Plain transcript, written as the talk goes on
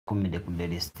kumide ku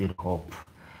There is Still Hope.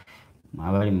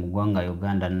 Abali mu ggwanga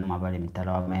Uganda n'abali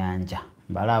mitala wa mayanja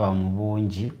balaba mu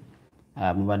bungi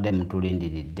mubadde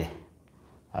mutulindiridde.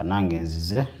 Nange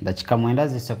nzize dakika 9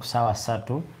 zise ku ssaawa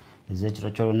 3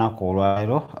 ez'ekiro ky'olunaku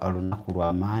olwaleero olunaku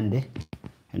lwa Mande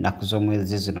ennaku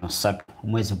z'omwezi zino 3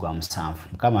 omwezi gwa 7.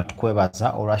 Mukama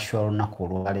tukwebaza olwashyira olunaku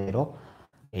olwaleero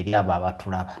eri abo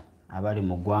abatulaba abali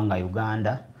mu ggwanga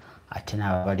Uganda ate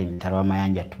n'abali mitala wa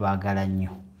mayanja tubaagala nnyo.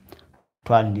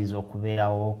 Twaniriza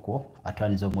okubeerawo okwo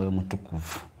atwaniza omwoyo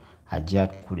mutukuvu ajja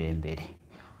atukulembere.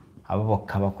 Abo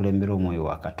bokka bakulembera omwoyo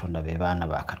wa Katonda be baana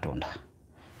ba Katonda.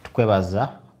 Tukwebaza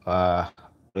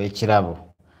olw'ekirabo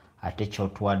ate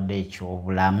ky'otuwadde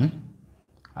eky'obulamu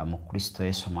mu Kristo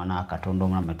Yesu omwana wa Katonda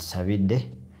omulamu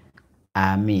tusabidde.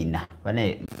 Amiina.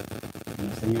 Bane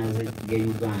amasannyalaze ge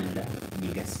Uganda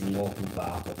gigasinga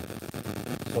okuvaako.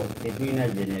 So tetulina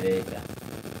generator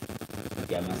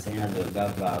y'amasannyalaze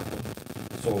gavaako.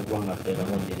 So ggwanga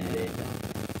tuteekako generator.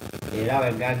 Era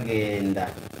we gagenda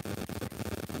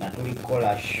nga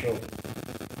tulikola show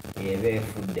eba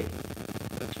efudde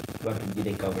tuba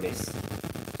tugireka bulesi.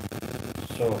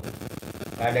 So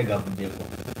kale gavuddeko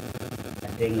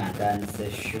ate nga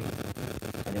ntandise show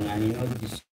ate nga nina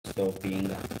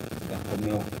ogistopinga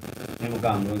gakomewo ne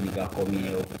mugamba mulungi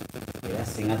gakomyewo era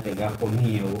singa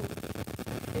tegakomyewo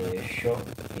show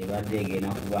ebadde egenda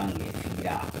kuba nga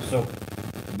efiiraako. So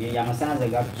amasannyalaze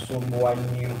gatusumbuwa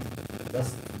nnyo.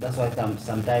 That's why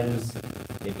sometimes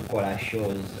tetukola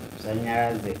shows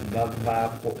amasannyalaze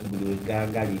gavaako buli we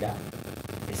gaagalira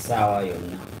essaawa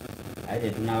yonna ate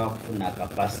tetunaaba kufuna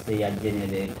kapasite ya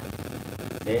generator.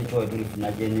 Ekyo we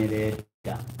tulifuna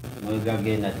generator mwe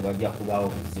gagenda tewajja kubaawo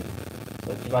buzibu.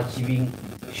 So kiba kibi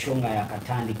show nga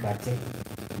yakatandika te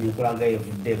nenkulaga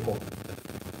evuddeko.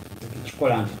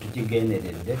 Tukikola nti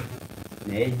tukigenderedde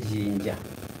naye jinja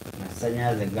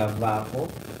amasannyalaze gavaako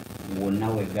wonna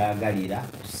we gaagalira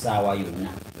ku ssaawa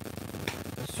yonna.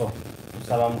 So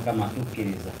tusaba Mukama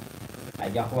tukkiriza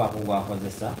ajja kubaako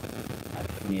gwakozesa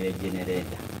atufunire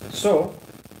generator. So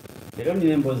leero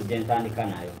nina emboozi gye ntandika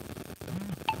nayo.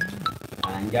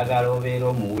 Njagala obeera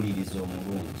omuwuliriza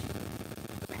omulungi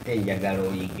ate njagala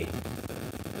oyige.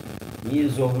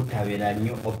 Nyinza obutabeera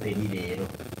nnyo openi leero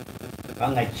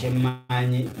kubanga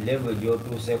kyemmanyi level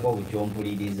gy'otuuseeko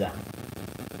bukyompuliriza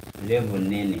level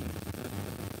nene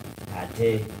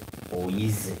ate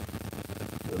oyize.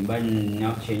 Bwemba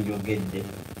nina kyenjogedde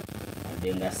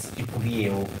adde nga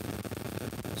sikikubyewo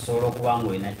osobola okuba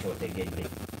ng'olina ky'otegedde.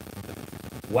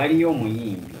 Waliyo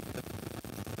omuyimbi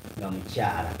nga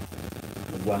mukyala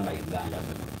mu ggwanga Uganda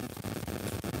muno.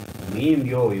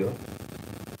 Omuyimbi oyo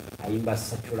ayimba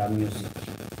secular music.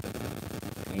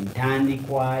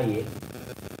 Entandikwa ye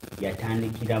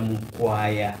yatandikira mu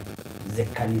kwaya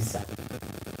z'ekkanisa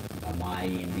nga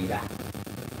mwayimbira.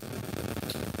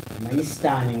 Manyi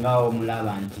sitaani nga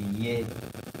omulaba nti ye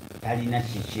talina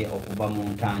kiki okuva mu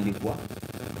ntandikwa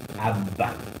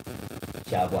abba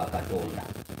kyabwa Katonda.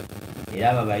 Era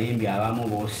abo abayimbi abamu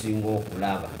b'osinga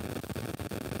okulaba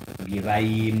bye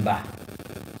bayimba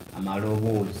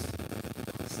amaloboozi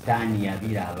sitaani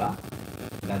yabiraba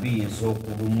nga biyinza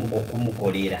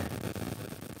okumukolera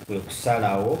kwe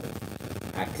kusalawo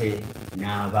ate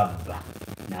n'ababba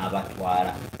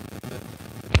n'abatwala.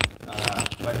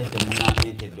 Badde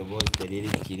temunamye nti eddoboozi teriri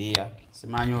kiriya.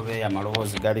 Simanyi oba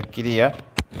amaloboozi gali kiriya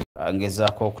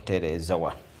ngezaako okutereeza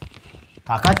wano.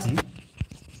 Kakati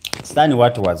sitaani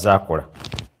wati wazaakola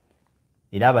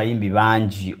era abayimbi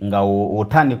bangi nga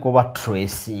otandika oba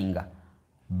tracinga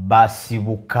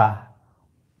basibuka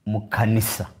mu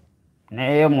kkanisa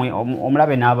naye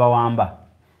omulabe n'abawamba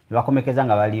ne bakomekeza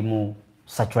nga bali mu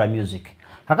secular music.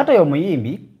 Kakati oyo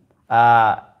omuyimbi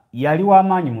yali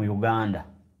w'amaanyi mu Uganda,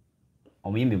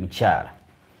 omuyimbi mukyala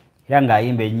era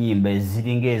ng'ayimba ennyimba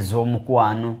eziringa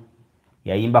ez'omukwano.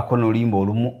 Yayimbako n'oluyimba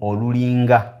olumu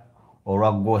olulinga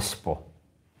olwa gospel.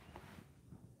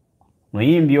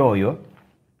 Muyimbi oyo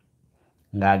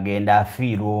ng'agenda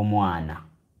afiirwa omwana.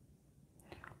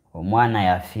 Omwana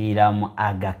yafiira mu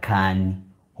Aga Khan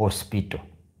Hospital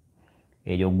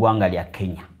eryo ggwanga lya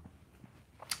Kenya.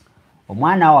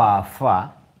 Omwana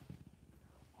waafa,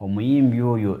 omuyimbi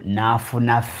oyo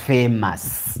n'afuna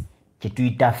famous kye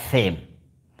tuyita fame.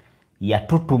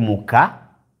 Yatutumuka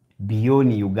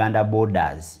beyond Uganda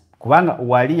borders kubanga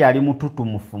wali yali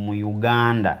mututumufu mu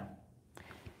Uganda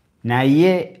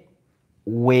naye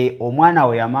we omwana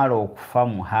we yamala okufa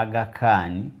mu Aga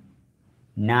Khan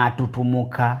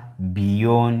n'atutumuka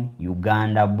beyond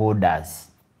Uganda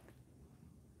borders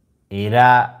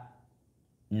era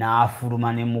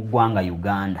n'afuluma ne mu ggwanga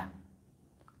Uganda.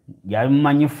 Yali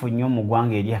mumanyifu nnyo mu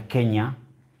ggwanga erya Kenya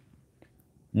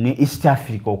ne East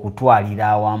Africa okutwalira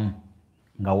awamu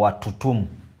nga watutumu.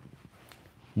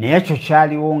 Naye ekyo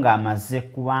kyaliwo ng'amaze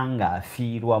kubanga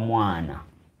afiirwa mwana.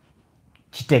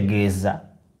 Kitegeeza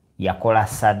yakola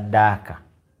saddaaka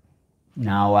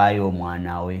n'awaayo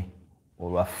omwana we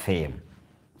olwa ffeemu.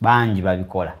 Bangi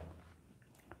babikola.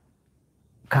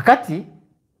 Kakati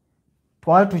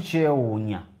twali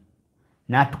tukyewuunya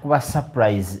n'atukuba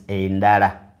surprise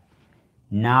endala.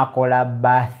 N'akola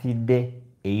birthday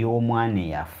ey'omwana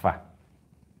eyafa.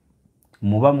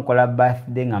 Muba mukola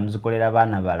birthday nga muzikolera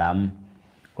baana balamu.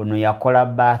 Ono yakola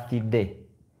birthday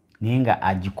naye nga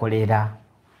agikolera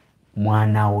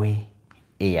mwana we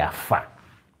eyafa.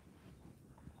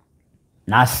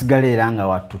 N'asigala era nga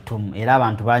watutumu. Era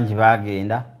abantu bangi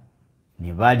bagenda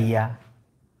ne balya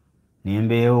ne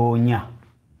mbeewuunya.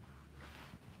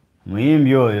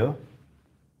 Muyimbi oyo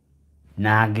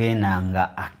n'agenda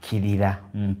nga akkirira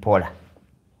mpola.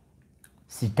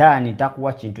 Sitaani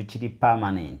takuwa kintu kiri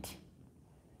permanent.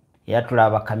 Era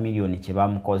tulaba kamiliyoni kye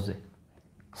bamukoze.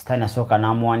 Sitaani asooka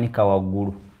n'amuwanika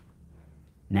waggulu.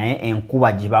 Naye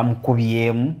enkuba gye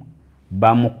bamukubyemu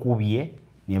bamukubye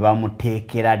ne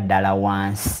bamuteekera ddala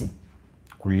wansi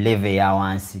ku leve ya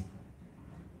wansi.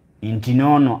 Nti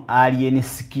noono alien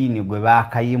skin gwe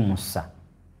baakayimusa,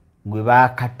 gwe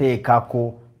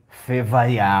baakateekako feva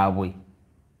yaabwe,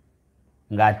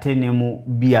 ng'ate ne mu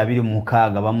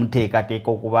 2026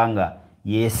 bamuteekateeka okuba nga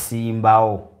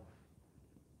yeesimbawo.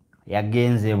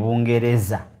 Yagenze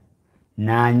Bungereza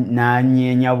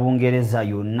n'anyeenya Bungereza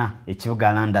yonna,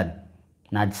 ekibuga London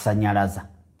n'agisanyalaza.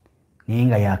 Naye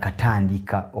nga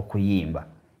yakatandika okuyimba.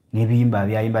 N'ebiyimba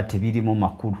byayimba tebirimu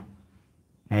makulu.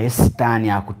 Naye Sitaani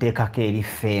akuteekako eri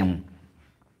ffeemu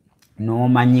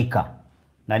n'omanyika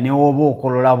nga ne woba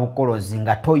okolola bukolozi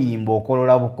nga toyimba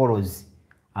okolola bukolozi,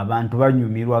 abantu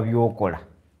banyumirwa by'okola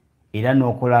era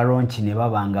n'okola lonchi ne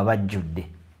baba nga bajjudde.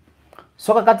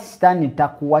 So kakati Sitaani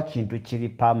takuwa kintu kiri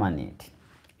permanent.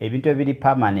 Ebintu ebiri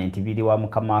permanent biri wa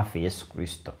Mukama waffe Yesu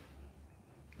Kristo.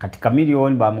 Kati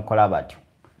kamiliyoni bamukola batyo.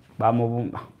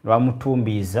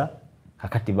 Bamutumbiiza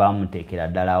kakati bamuteekera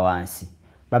ddala wansi.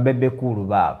 Babebekulu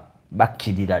baabo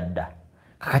bakkirira dda.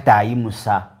 Kakati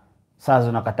ayimusa. Saa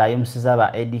zino kati ayimusiza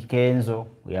ba Eddie Kenzo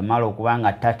yamala okuba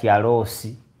nga tatya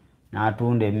loosi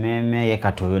n'atunda emmeeme ye,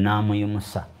 kati oyo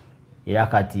n'amuyimusa. Era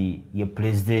kati ye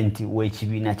pulezidenti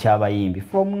w'ekibiina ky'abayimbi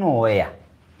from nowhere.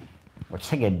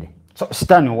 Okitegedde? So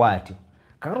Sitaani waatyo.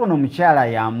 Kakati ono omukyala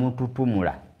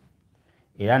yamututumula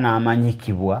era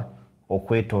n'amanyikibwa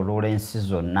okwetooloola ensi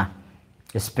zonna,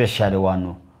 especially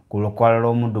wano ku lukwala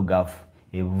lw'omuddugavu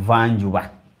ebuvanjuba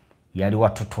yali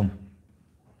watutumu.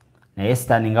 Naye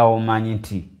Sitaani nga omumanyi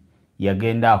nti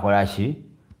yagenda akola ki?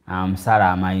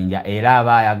 Amusala amayinja era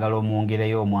aba ayagala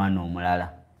omwongereyo omwana omulala.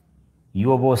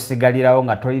 Yoba osigalirawo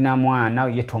nga tolina mwana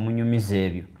ye tomunyumiza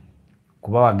ebyo.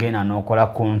 Kuba wagenda n'okola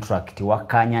contract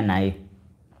wakkaanya naye.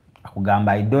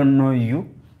 Akugamba I don't know you,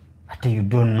 ate you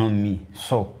don't know me.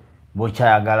 So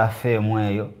bw'okyayagala ffeemu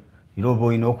eyo era oba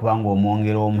olina okuba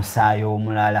ng'omwongera omusaayi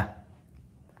omulala.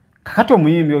 Kakati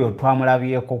omuyimbi oyo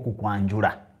twamulabyeko ku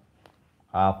kwanjula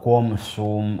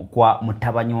kwa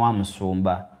mutabanyi wa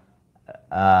musumba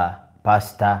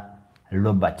Pastor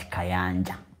Robert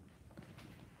Kayanja.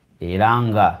 Era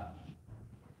nga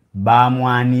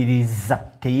bamwaniriza,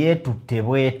 teyeetutte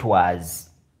bwetwazi.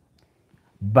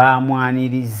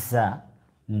 Bamwaniriza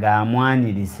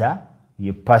ng'amwaniriza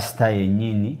ye pastor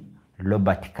yennyini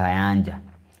Robert Kayanja.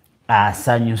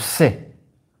 Asanyuse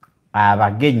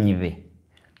abagenyi be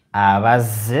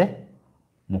abazze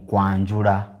mu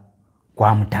kwanjula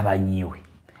kwa mutabanyi we.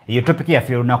 Eyo topiki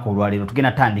yaffe olunaku olwaleero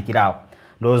tugenda tandikirawo.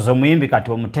 Ndowooza omuyimbi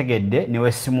kati omutegedde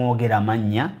newe simwogera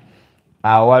mannya.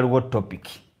 Waliwo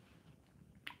topiki.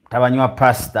 Mutabanyi wa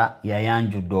pastor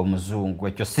yayanjudde omuzungu.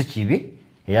 Ekyo si kibi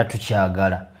era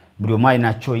tukyagala. Buli omu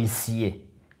alina choice ye.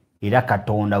 Era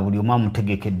Katonda buli omu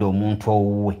amutegekedde omuntu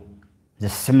owuwe. Nze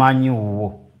simanyi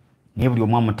wuwo. Naye buli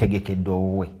omu amutegekedde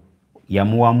owuwe.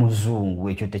 Yamuwa muzungu.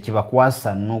 Ekyo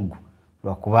tekibakwasa nnugu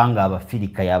lwakubanga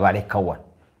Abafirika yabaleka wano.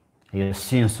 Eyo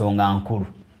si nsonga nkulu.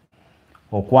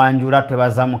 Okwanjula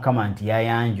twebaza Mukama nti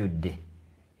yayanjudde.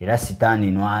 Era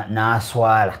Sitaani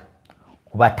n'aswala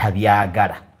kuba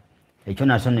tabyagala. Ekyo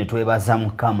nakyo ne twebaza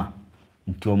Mukama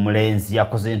nti omulenzi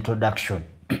yakoze introduction.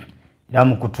 Era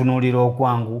mu kutunuulira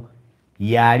okwangu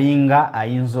yalinga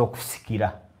ayinza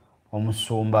okusikira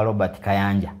omusumba Robert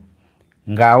Kayanja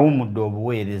ng'awumudde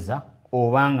obuweereza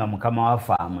obanga Mukama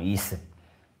waffe amuyise.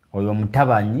 Oyo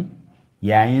mutabanyi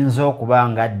yayinza okuba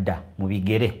nga adda mu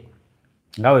bigere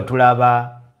nga we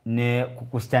tulaba ne ku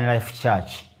Christian Life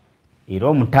Church. Era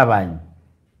omutabanyi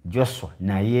Joshua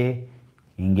naye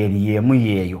engeri y'emu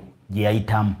yeeyo gye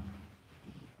yayitamu.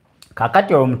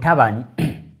 kakati omutabanyi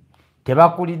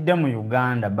tebakulidde mu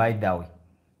Uganda by the way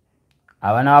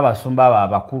abana abasumba abo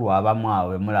abakulu abamu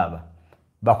awe mulaba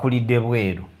bakulidde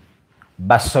bweru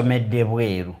basomedde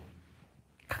bweru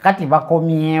kakati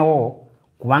bakomyewo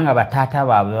kubanga bataata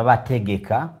baabwe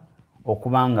babategeka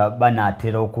okubanga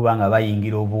banaatera okubanga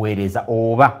bayingira obuweereza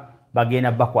oba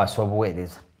bagenda bakwasa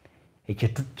obuweereza ekyo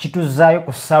kituzaayo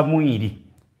ku Samwiri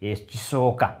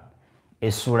ekisooka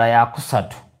essula ya 3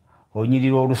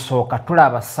 olunyiriri olusooka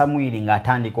tulaba Samwiri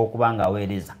ng'atandika okubanga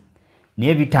aweereza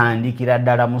naye bitandikira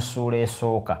ddala mu ssuula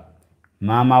esooka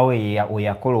maama we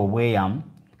yakola obweyamu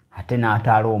ate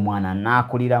n'ataala omwana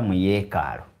n'akulira mu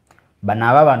yeekaalo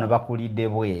bano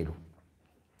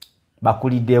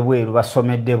bakulidde bweru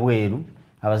basomedde bweru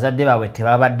abazadde baabwe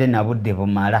tebabadde na budde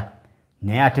bumala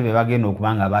naye ate be bagenda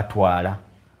okubanga batwala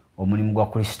omulimu gwa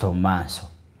Kristo mu maaso.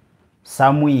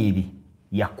 Samwiri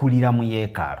yakulira mu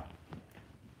yeekaalo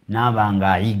n'aba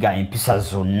ng'ayiga empisa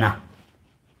zonna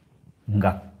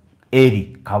nga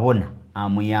Eri kabona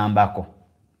amuyambako.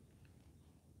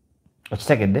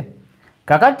 Okitegedde?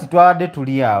 Kakati twabadde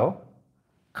tuli awo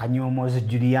Kanyomozi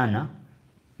Juliana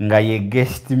nga ye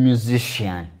guest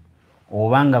musician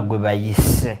obanga gwe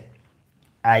bayise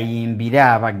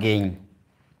ayimbira abagenyi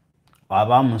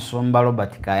aba musumba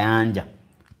Robert Kayanja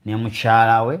ne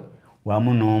mukyala we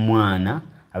wamu n'omwana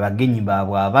abagenyi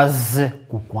baabwe abazze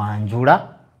ku kwanjula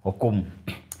okumu.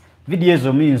 Video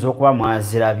ezo muyinza okuba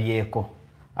mwazirabyeko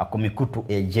ku mikutu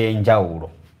egy'enjawulo.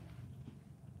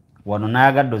 Wano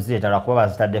nayagadde ozireetala kuba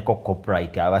bazitaddeko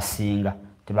copyright abasinga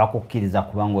tebakukkiriza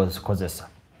kuba ng'ozikozesa.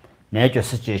 Naye ekyo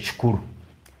si kyekikulu.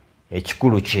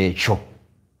 Ekikulu kyekyo.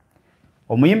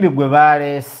 Omuyimbi gwe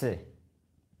baleese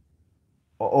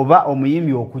oba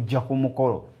omuyimbi okujja ku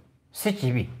mukolo si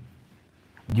kibi.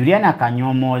 Juliana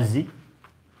Kanyomozi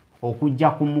okujja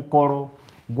ku mukolo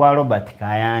gwa Robert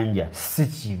Kayanja si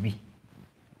kibi.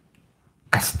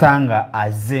 Kasitanga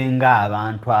azenga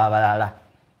abantu abalala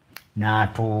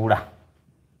n'atuula.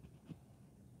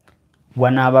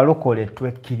 Wano abalokole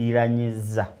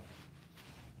twekkiriranyiza.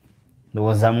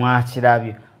 Ndowooza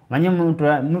mwakirabye. Manye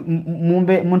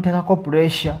munteekako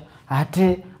pressure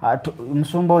ate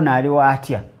musumba ono aliwo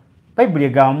atya. Bayibuli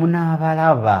egamba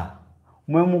munaabalaba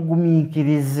mwe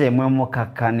mugumiikirize mwe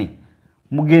mukakkane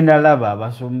mugenda laba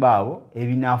abasumba abo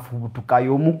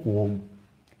ebinaafubutukayo omu ku omu.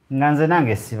 Nga nze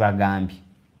nange sibagambye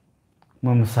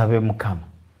mwe musabe Mukama.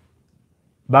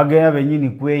 Bagenda bennyini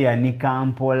kweyanika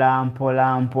mpola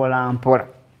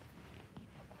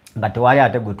nga tewali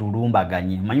ate gwe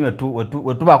tulumbaganye. Manyi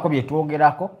wetubaako bye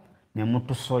twogerako ne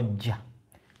mutusojja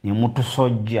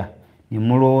ne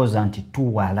mulowooza nti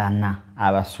tuwalana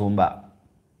abasumba.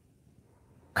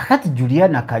 Kakati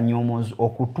Juliana Kanyomozi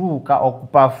okutuuka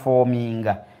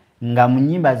okuperforminga nga mu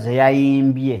nnyimba ze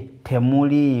yayimbye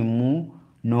temuliimu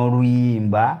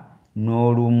n'oluyimba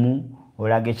n'olumu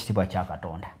olaga ekitiibwa kya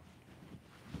Katonda.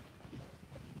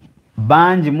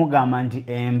 Bangi mugamba nti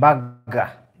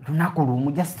embaga lunaku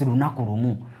lumu, just lunaku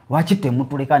lumu, lwaki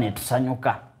temutuleka ne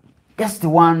tusanyuka? Just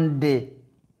one day.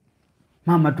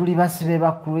 Mama tuli basibe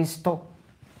ba Kristo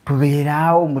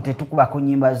tubeeraawo mbu tetukubako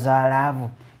nnyimba za laavu,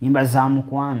 nnyimba za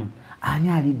mukwano. Ani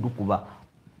aliddukuba?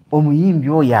 Omuyimbi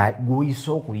oyo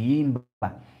gw'oyise okuyimba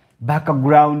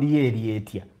background ye eri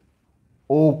etya?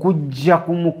 Okujja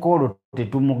ku mukolo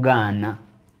tetumugaana.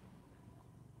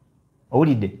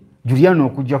 Owulidde? Juliana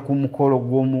okujja ku mukolo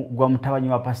gwa mutabanyi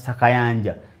wa Pastor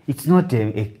Kayanja. It's not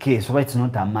a case, or it's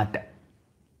not a matter.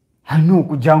 Alina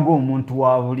okujja ng'omuntu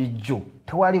wa bulijjo.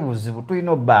 Tewali buzibu,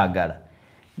 tulina obbaagala.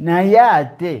 Naye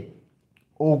ate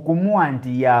okumuwa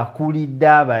nti yakulidde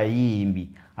abayimbi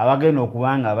abagenda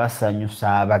okuba nga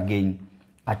basanyusa abagenyi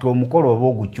kati omukolo oba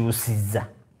ogukyusizza.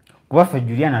 Kuba ffe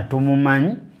Juliana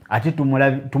tumumanyi ate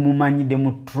tumumanyidde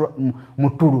mu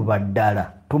tuluba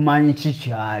ddala. Tumanyi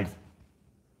kikyali.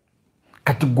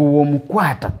 Kati gwe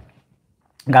omukwata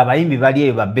ng'abayimbi bali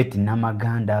eyo babeti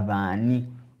n'amaganda baani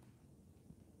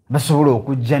basobola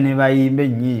okujja ne bayimba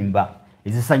ennyimba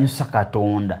ezisanyusa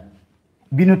Katonda.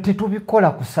 Bino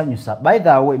tetubikola kusanyusa. By the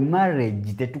way,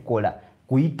 marriage tetukola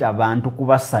kuyita bantu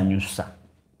kubasanyusa.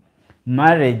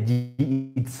 Marriage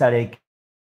it's like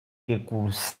a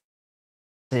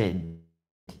crusade.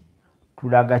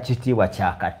 Tulaga kitiibwa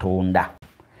kya Katonda.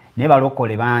 Ne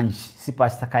balokole bangi, si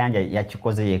Pastor Kayanja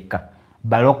yakikoze yekka.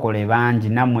 Balokole bangi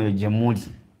namwe gye muli.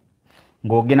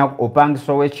 Ng'ogenda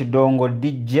opangisa ow'ekidongo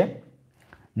DJ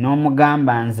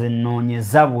n'omugamba nze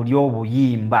nnoonyeza buli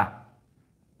obuyimba.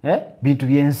 Bintu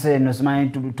by'ensi eno simanyi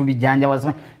tubijanjawa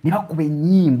simanyi ne bakuba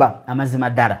ennyimba amazima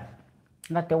ddala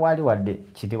nga tewali wadde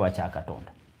kitiibwa kya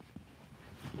Katonda.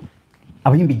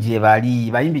 abayimbi gye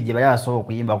bali abasobola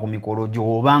okuyimba ku mikolo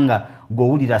gy'obanga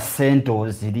gw'owulira ssente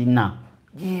ozirina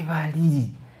gye bali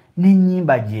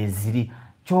n'ennyimba gye ziri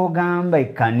ky'ogamba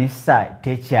ekkanisa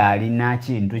tekyalina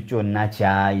kintu kyonna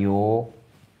kyayo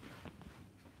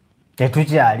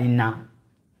tetukyalina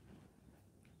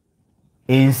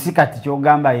ensi kati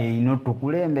ky'ogamba yeeyina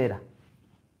tukulembera.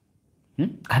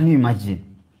 Can you imagine?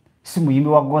 Si muyimbi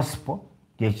wa gospel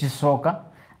kyekisooka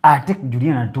ate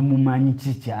Juliana tumumanyi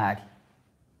kikyali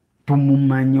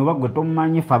tumumanyi oba gwe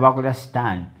tomumanyi fe abakola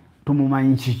sitaani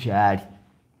tumumanyi kikyali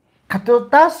kati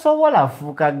otasobola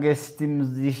fuuka guest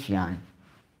musician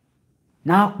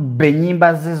nakuba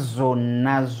ennyimba ze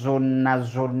zonna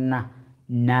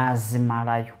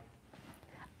n'azimalayo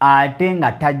ate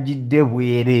nga tajjidde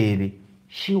bwereere.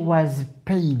 She was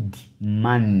paid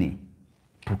money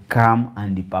to come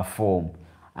and perform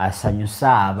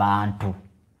asanyusa abantu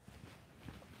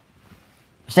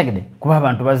kitegede kuba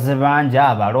abantu bazze bangi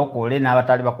abalokole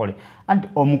n'abatali bakole anti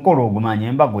omukolo ogumanyi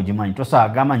embaga ogimanyi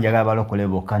tosagamba njagala abalokole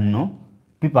bokka nno.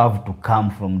 People have to come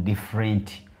from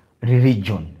different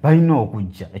religion balina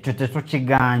okujja ekyo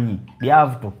tetukigaanyi they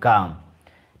have to come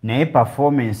naye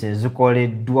performance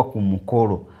ezikoleddwa ku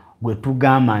mukolo gwe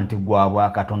tugamba nti gwa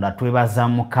Bwakatonda twebaza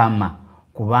Mukama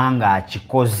kubanga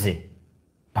akikoze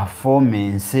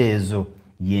performance ezo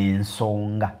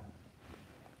y'ensonga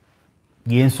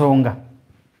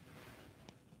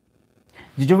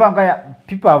Jituvanga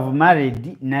people have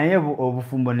married naye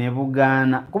obufumbo ne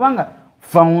bugaana kubanga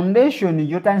foundation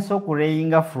yotandise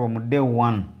okuleyinga from day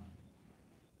one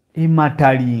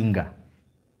imatalinga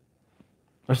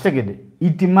oshitegede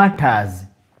it matters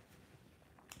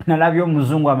nalabyo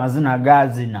omuzungu amazina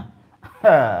gazina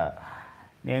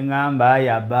nengamba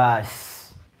ya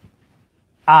basi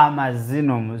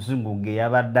amazina omuzungu ge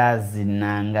yabadde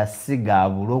azinanga siga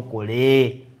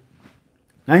bulokole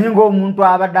nanyi ng'omuntu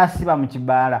abadde asiba mu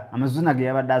kibaala amazina ge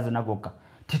yabadde azina gokka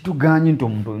tetuganye nti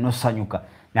omuntu olina osanyuka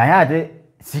naye ate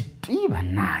sitiiba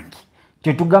nange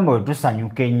kyetugamba bwe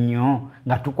tusanyuka ennyo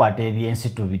nga tukwata ebyensi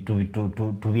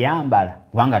tubyambala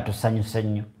kubanga tusanyuse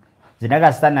nnyo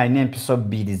zinaga sitaani alina empiso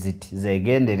bbiri ziti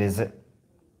zeegendereze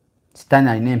sitaani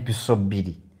alina empiso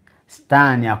bbiri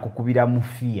sitaani akukubira mu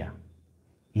fiya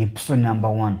empiso number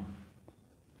 1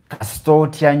 kasita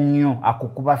otya nnyo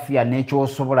akukuba fiya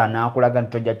n'ekyosobola n'akulaga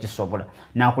nti tojja kisobola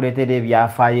n'akuleetera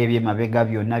ebyafaayo eby'emabega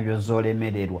byonna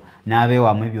by'ozoolemererwa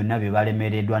n'abeewamwe byonna bye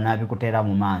balemereddwa n'abikuteera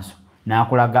mu maaso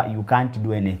n'akulaga you can't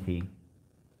do anything.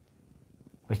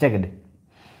 Okitegedde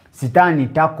sitaani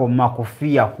takoma ku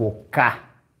fiya kwokka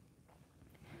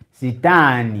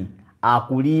sitaani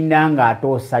akulinda ng'ate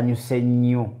osanyuse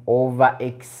nnyo over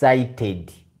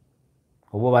excited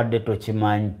oba obadde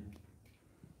tokimanyi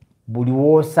buli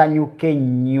w'osanyuka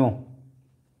ennyo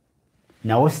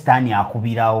nawo sitaani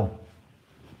akubirawo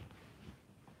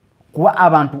kuba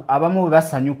abantu abamu bwe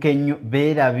basanyuka ennyo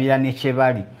beerabira ne kye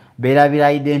bali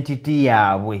beerabira identity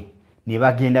yaabwe ne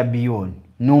bagenda beyond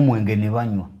n'omwenge ne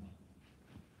banywa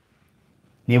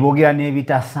ne boogera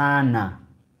n'ebitasaana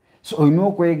so olina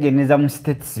okwegeneza mu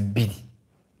states bbiri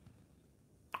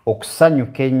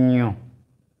okusanyuka ennyo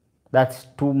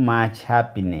that's too much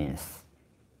happiness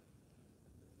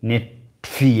ne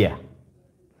fear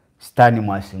sitaani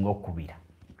mwasinga okubira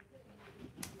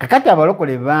kakati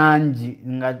abalokole bangi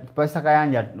nga Pastor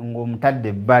Kayanja ng'omutadde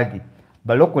ebbali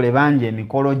balokole bangi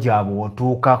emikolo gyabwe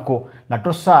otuukako nga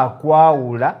tosobola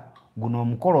kwawula guno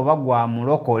omukolo oba gwa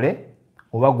mulokole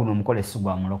oba guno omukolo si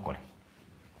gwa mulokole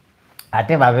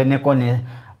ate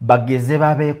bageze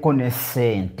babeeko ne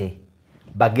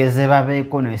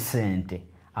ssente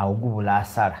awo gubula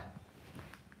asala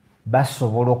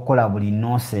basobola okukola buli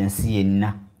nonsensi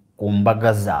yenna ku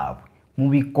mbaga zaabwe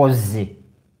mubikoze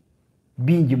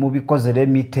bingi mubikoze let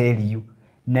me tell you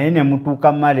naye ne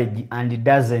mutuuka marriage and it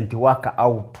doesn't work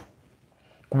out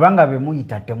kubanga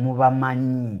bemuyita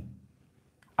temubamanyi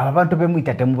abantu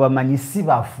bemuyita temubamanyi si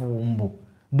bafumbo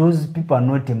those people are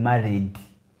not married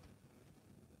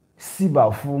si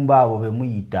bafumbo abo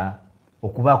bemuyita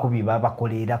okubaako bye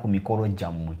babakolera ku mikolo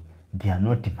gyammwe they are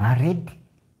not married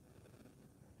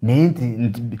naye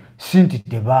si nti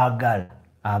tebaagala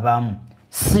abamu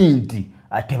si nti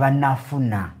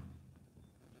tebannafuna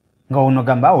nga ono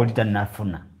gamba oli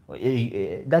tannafuna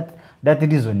that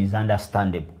reason is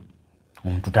understandable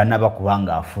omuntu tannaba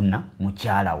kubanga afuna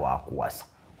mukyala wakuwasa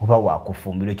oba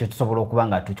wakufumbirwa ekyo tusobola okuba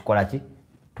nga tukikola ki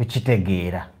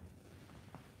tukitegeera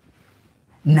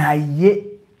naye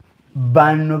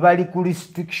bano bali ku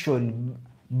restriction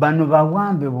bano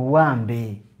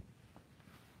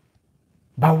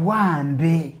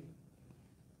bawambe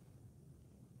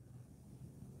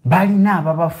balina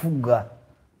ababafuga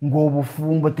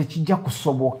ng'obufumbo tekijja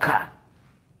kusoboka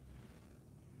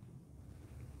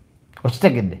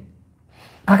okitegedde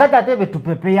kakati ate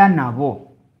betupepeya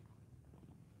nabo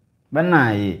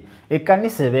banaye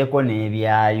ekkanisa ebeeko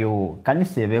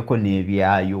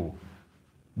n'ebyayo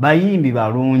bayimbi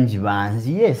balungi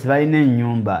banzi yes balina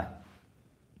ennyumba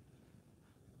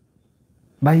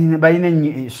balina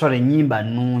ennyimba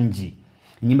nnungi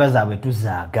ennyimba zaabwe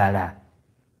tuzaagala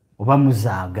oba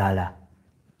muzaagala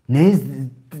naye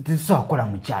tezisobola kukola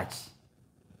mu kyaki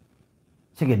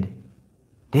tegedde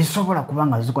tezisobola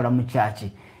kubanga zikola mu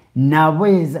kyaki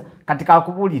nabweza kati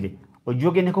kakubulire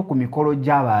ojogeneko ku mikolo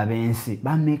gy'abo ab'ensi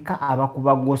bameka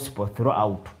abakuba gospel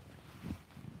throughout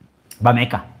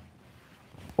bameka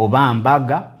oba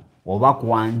mbaga oba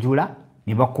kwanjula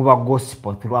ne bakuba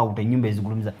gospel throughout ennyumba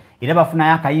ezigulumiza era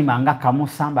bafunayo akayimba nga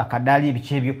kamusamba kadali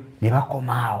ebiki ebyo ne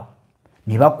bakomaawo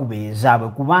ne bakuba ezaabwe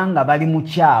kubanga bali mu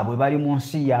kyabwe bali mu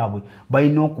nsi yaabwe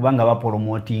balina okuba nga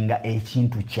bapolomotinga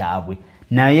ekintu kyabwe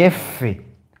naye ffe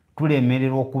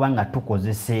tulemererwa okuba nga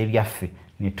tukozesa ebyaffe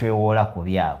ne twewoola ku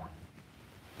byabwe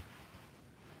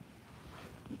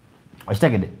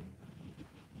okitegedde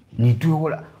ne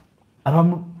twewoola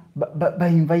abamu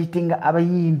bainvitinga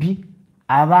abayimbi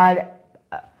abaali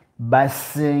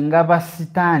basenga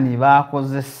basitaani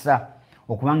bakozesa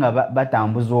okubanga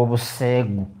batambuza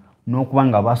obuseegu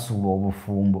n'okubanga basuula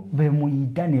obufumbo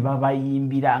bemuyita ne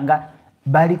babayimbira nga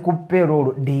bali ku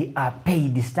payroll they are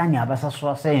paid sitaani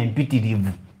abasasula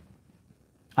sempitirivu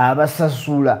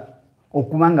abasasula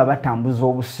okubanga batambuza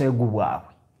obuseegu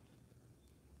bwabwe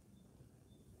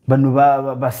bano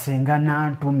basenga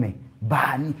nantume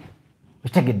baani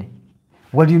okitegedde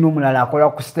walina omulala akola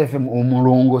ku Stephen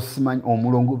omulongo simanyi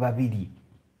omulongo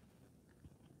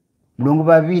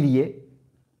babirye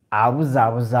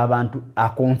abuzaabuza abantu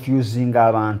aconfusinga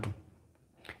abantu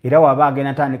era waba agenda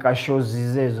atandika shows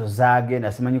ezo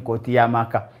zagenda simanyi kooti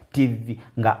y'amaka TV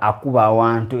nga akuba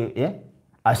awantu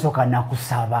asooka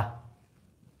nakusaba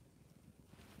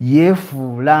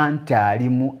yeefuula nti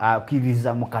alimu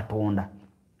akkiriza mu Katonda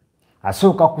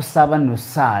asooka kusaba no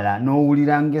saala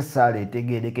n'owulira ng'essaala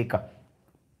etegeerekeka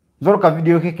nzoloka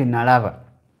vidiyo keke nalaba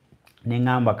ne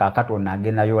ngamba Katonda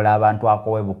agenda yola abantu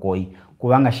akowe bukoyi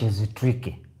kubanga she's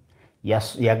tricky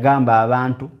yagamba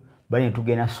abantu bali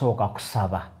tugenda sooka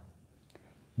kusaba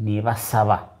ne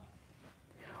basaba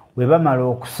we bamala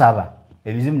okusaba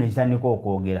ebizibu ne kitandika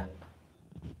okwogera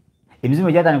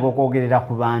ebizibu gyatandika okwogerera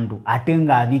ku bantu ate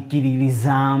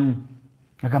ng'abikkiririzaamu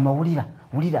agamba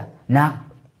wulira na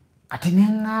kati ne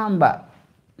ngamba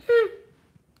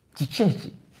kiki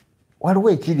eki waliwo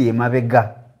ekiri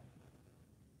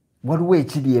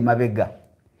emabega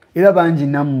era bangi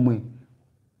nammwe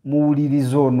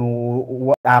muwuliriza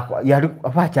ono yali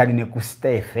abakyali ne ku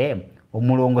Star FM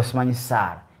omulongo simanyi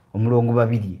Saara omulongo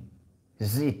babirye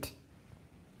zit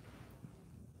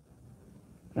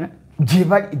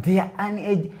their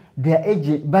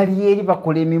age bali eri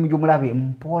bakola emirimu gy'omulabe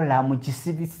mpola mu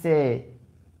kisirise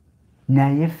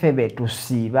naye ffe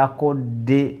betusiibako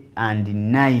day and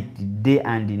night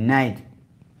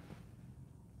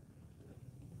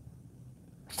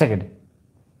kitegedde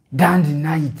day and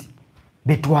night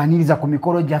betwaniriza ku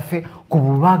mikolo gyaffe ku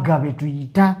bubaga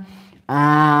betuyita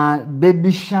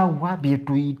baby shower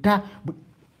betuyita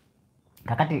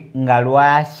kakati nga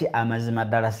lwaki amazima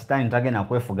ddala sitaani tagenda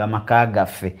kwefuga maka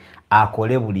gaffe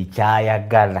akole buli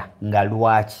kyayagala nga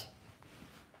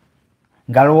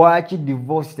lwaki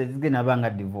divorce tezigenda banga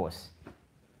divorce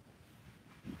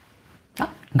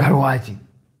nga lwaki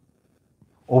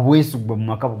obwesigwe mu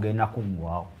maka bugenda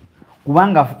kuggwawo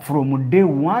kubanga from day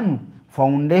one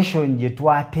foundation gye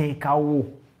twateekawo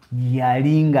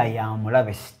yalinga ya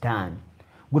mulabe sitaani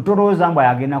gwe tolowooza mbu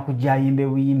ayagenda kujja ayimba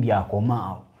buyimbi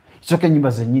akomaawo kisoka ennyimba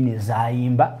zennyini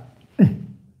ezayimba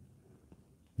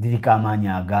ziriko amaanyi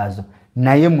agaazo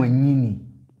naye mwennyini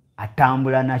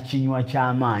atambula na kinywa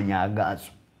ky'amaanyi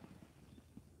agaazo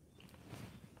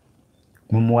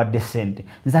mumuwadde ssente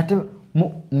nze ate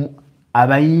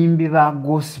abayimbi ba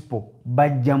gospel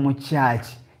bajja mu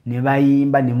kyaki ne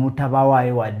bayimba ne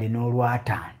mutabawaayo wadde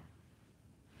n'olwataano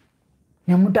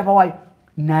ne mutabawaayo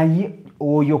naye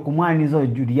oyo kumwaniza oyo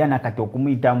Juliana kati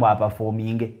okumuyitamu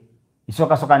apafominge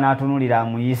isooka n'atunulira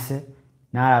amuyise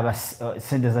n'alaba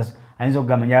ssente zazo ayinza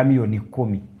okugamanya miliyoni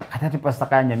 10 kati ate Pastor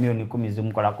Kayanja miliyoni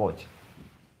 10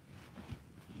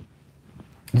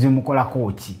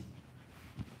 zimukolako ki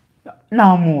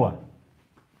n'amuwa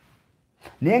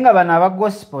naye nga bano aba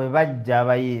gospel bwe bajja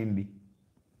abayimbi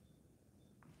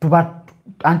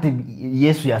anti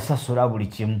Yesu yasasula buli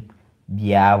kimu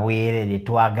byabwerere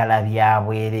twagala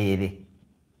byabwerere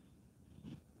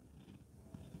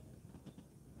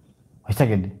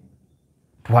okitegedde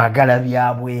twagala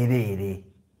byabwerere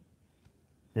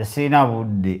sirina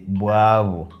budde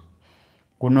bwabo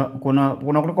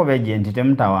kuno kuliko agent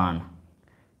temutawana.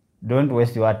 Don't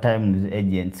waste your time with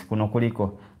agents. Kuno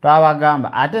kuliko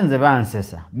twabagamba ate nze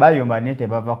bansesa bayomba nete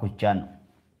bava ku channel.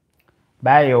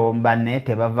 Bayomba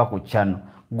nete bava ku channel.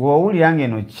 Gw'owulira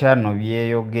ng'eno channel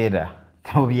byeyogera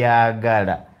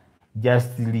tobyagala,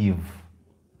 just leave.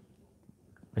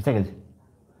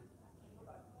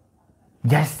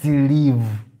 Just leave.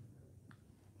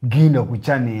 Genda ku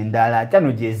channel endala.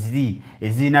 Channel gyeziri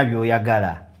ezirina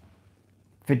by'oyagala.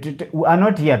 We are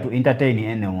not here to entertain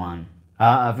anyone.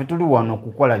 Ffe tuli wano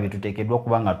kukola bye tuteekeddwa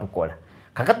okuba nga tukola.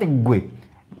 Kakati gwe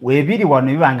weebiri wano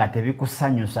biba nga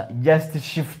tebikusanyusa, just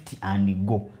shift and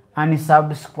go.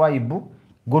 Unsubscribe,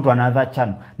 go to another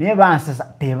channel. Naye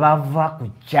bansesa tebava ku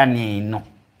channel eno.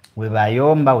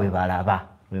 Webayomba webalaba.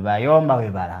 Webayomba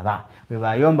webalaba.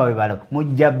 Webayomba webalaba.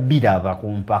 Mujja biraba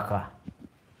ku mpaka.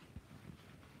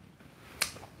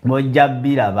 Mujja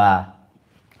biraba.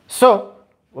 So,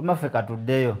 wamafeka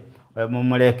tuddeyo.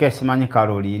 Mumuleke simanyi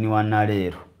Caroline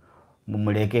wanaleero.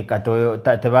 Mumuleke katoyo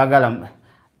tebagala.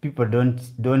 People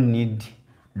don't need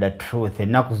the truth.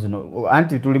 Ennaku zino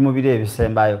anti tuli mu biro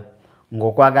ebisembayo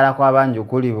ng'okwagala kw'abangi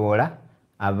okuliboola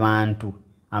abantu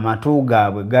amatu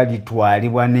gaabwe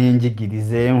galitwalibwa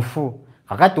n'enjigiriza enfu.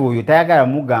 Kakati oyo tayagala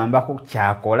mugambako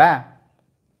kyakola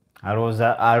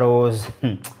alowooza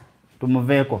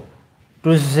tumuveeko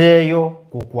tuzeeyo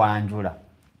ku kwanjula.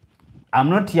 I'm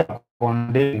not here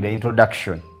condemning the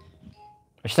introduction.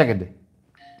 Okitegedde?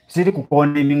 Siri ku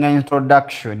condemning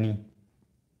introduction.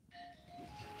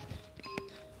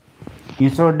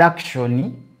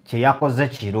 Introduction kye yakoze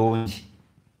kirungi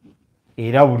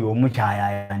era buli omu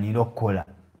kyayayanira okukola,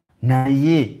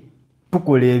 naye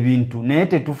tukola ebintu naye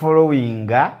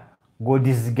tetufollowinga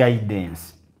God's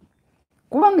guidance.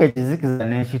 Kubanga ekizikiza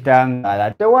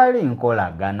n'ekitangaala tewali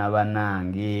nkolagana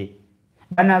banange.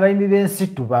 Bano abayimbi b'ensi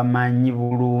tubamanyi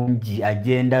bulungi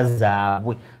agenda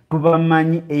zaabwe,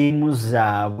 tubamanyi eimu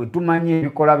zaabwe, tumanyi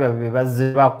ebikola byabwe bye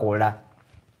bazze bakola.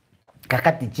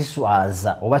 Kakati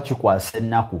kiswaza oba kikwasa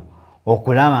ennaku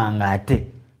okulaba nga ate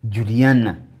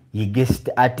Juliana ye guest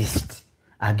artist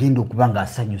agenda okuba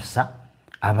ng'asanyusa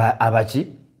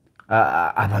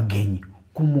abagenyi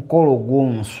ku mukolo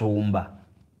gw'omusumba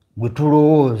gwe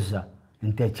tulowooza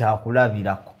nti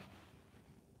ekyakulabirako.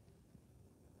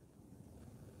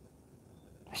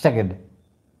 Kitegedde?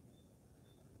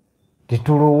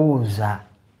 Tetulowooza.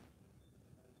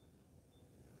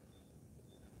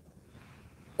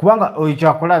 Kubanga oyo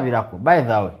kyakulabirako, by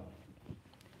the way,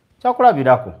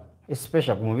 kyakulabirako,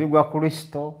 especially ku mubi gwa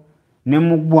Kristo ne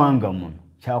mu ggwanga muno,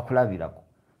 kyakulabirako.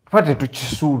 Tuba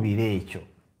tetukisuubira ekyo.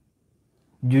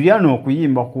 Juliana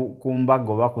okuyimba ku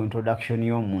mbaga oba ku introduction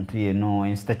y'omuntu yeno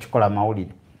ensi kikola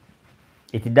mawulire.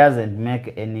 It doesn't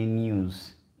make any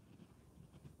news.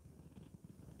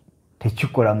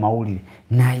 Tekikola mawulire.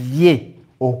 Naye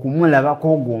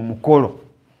okumulabako ogwo omukolo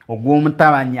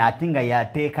ogw'omutabanyi ate nga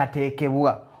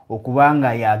yateekateekebwa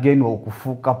okubanga yagenda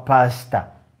okufuuka pastor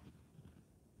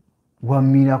wa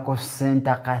Miracle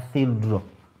Center Cathedral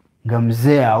nga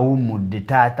muzee awummudde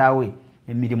taata we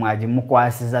emirimu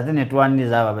agimukwasiza ate ne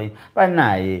twaniriza ababayi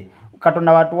banaye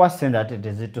Katonda batuwa ssente ate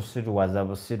tezitusiruwaza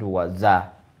busiruwaza.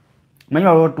 Manyi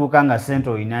waliwo otuuka nga ssente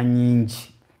olina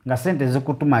nnyingi nga ssente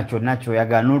zikutuma kyonna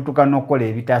ky'oyagala n'otuuka n'okukola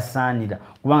ebitasaanira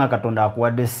kubanga Katonda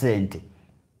akuwadde ssente.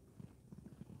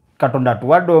 Katonda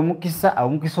tuwadde omukisa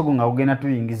ogwo nga gugenda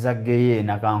tuyingiza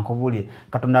geyeena kankubulire.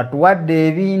 Katonda tuwadde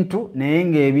ebintu naye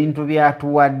ng'ebintu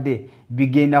byatuwadde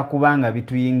bigenda kubanga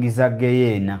bituyingiza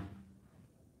geyeena.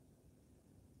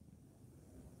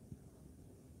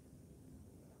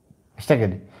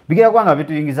 Kitegedde? Bigenda kubanga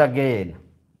bituyingiza geyeena.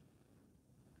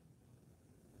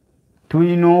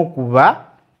 Tulina okuba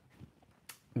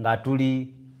nga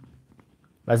tuli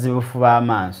bazibufu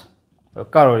b'amaaso.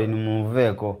 Caroline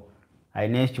munveeko.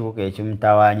 Alina ekiwuka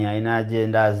ekimutawaanya, alina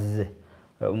agenda azize.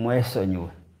 Mwesonyiwe.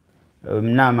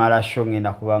 Naamala show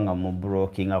ngenda kubanga mu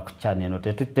blockinga ku channel eno.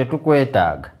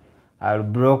 Tetukwetaaga. I'll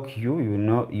block you,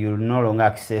 you'll no longer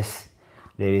access.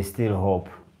 There is still hope.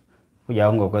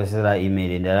 Kujja ng'okozesa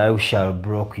email endala, I shall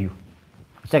block you.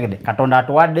 Kitegedde? Katonda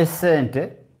atuwadde ssente,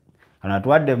 Katonda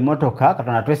atuwadde emmotoka,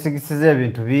 Katonda atwesigisiza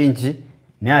ebintu bingi,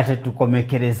 naye ate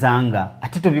tukomekerezanga,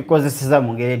 ate tubikozeseza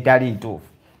mu ngeri etali ntuufu.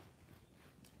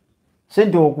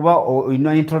 Sente okuba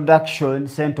olina introduction,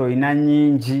 sente olina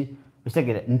nnyingi,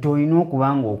 okitegera nti olina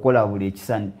okuba ng'okola buli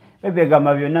ekisani.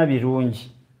 Ebigamba byonna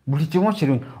birungi, buli kimu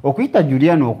kirungi. Okuyita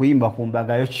Juliana okuyimba ku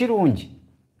mbagayo kirungi.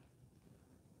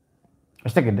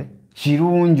 Okitegedde?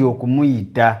 Kirungi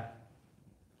okumuyita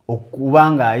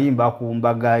okuba ng'ayimba ku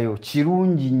mbagayo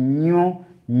kirungi nnyo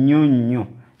nnyo nnyo,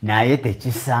 naye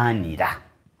tekisaanira.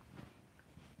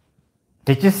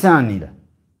 Tekisaanira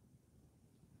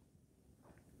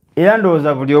era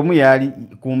ndowooza buli omu yali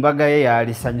ku mbaga ye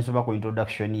yali sanyusa oba ku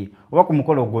introduction ye oba ku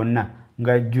mukolo gwonna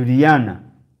nga Juliana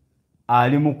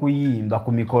ali mu kuyimba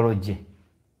ku mikolo gye.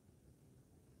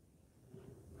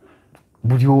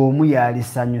 Buli omu yali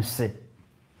sanyuse.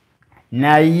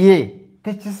 Naye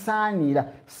tekisaanira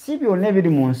si byonna ebiri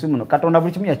mu nsi muno Katonda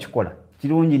buli kimu yakikola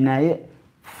kirungi, naye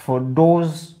for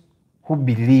those who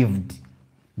believed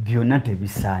byonna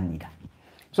tebisaanira.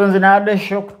 So nze nabadde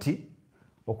shocked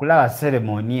okulaba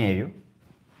ceremony eyo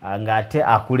ng'ate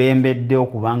akulembedde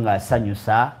okuba nga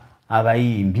asanyusa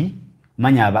abayimbi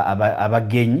manya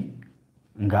abagenyi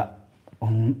nga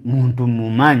muntu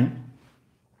mumanyi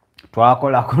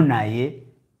twakolako naye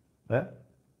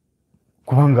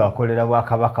kubanga akolera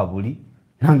Bwakabaka buli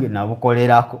nange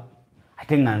nabukolerako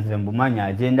ate nga nze mbumanya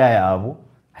agenda yaabwe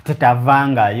ate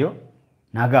tavangayo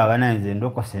nagaba naye nze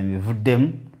ndokose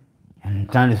mbivuddemu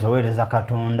ntandise oweereza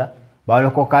Katonda.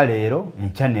 Balokoka leero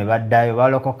enkya ne baddayo,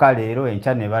 balokoka leero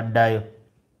enkya ne baddayo.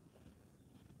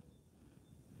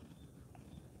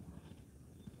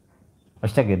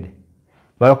 Okitegedde?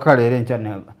 Balokoka leero enkya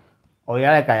ne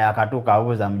oyaleka yakatuuka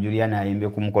abuuza mu Juliana ayimbye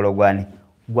ku mukolo gwani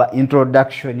gwa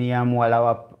introduction ya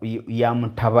muwala ya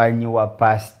mutabanyi wa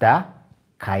Pastor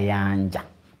Kayanja.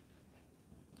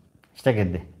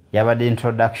 Kitegedde? Yabadde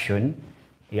introduction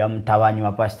ya mutabanyi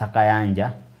wa Pastor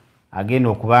Kayanja agenda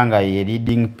okubanga ye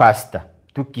leading pastor.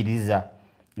 Tukkiriza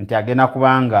nti agenda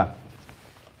kubanga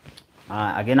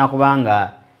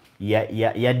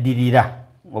yaddirira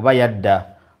oba yadda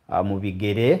mu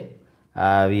bigere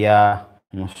bya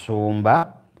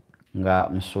musumba nga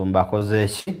musumba akoze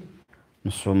ki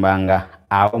musumba nga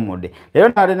awumudde.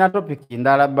 Leero nalina topic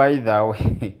ndala by the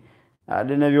way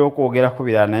alina ebyokwogera ku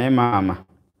birala naye maama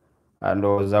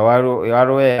ndowooza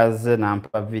waliwo yazze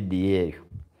nampa vidiyo eyo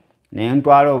naye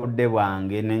ntwala obudde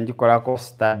bwange ne ngikolako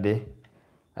study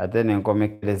ate ne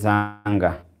nkomekereza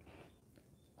nga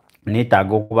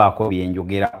neetaaga okubaako bye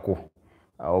njogerako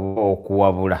oba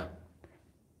okuwabula.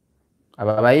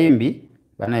 Abo abayimbi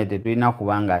banaye tetulina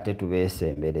kubanga ate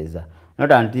tubeesembereza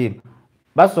nota nti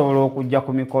basobola okujja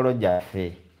ku mikolo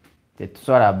gyaffe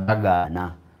tetusobola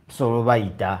bagaana, tusobola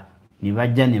bayita ne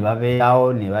bajja ne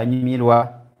babeerawo ne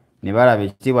banyumirwa ne balaba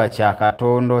ekitiibwa kya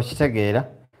Katonda. Okitegeera?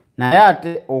 Naye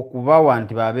ate okubawa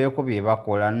nti babeeko bye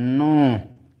bakola no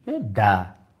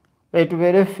edda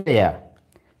tubeere fair.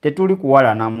 Tetuli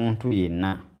kuwalana muntu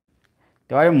yenna,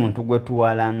 tewali muntu gwe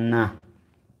tuwalana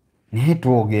naye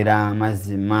twogera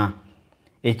amazima.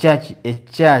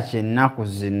 Ekyaki ennaku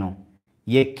zino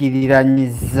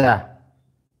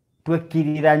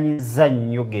twekkiriranyiza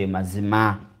nnyo ge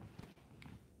mazima.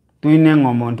 Tulina engoma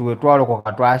omuntu we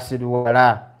twalokoka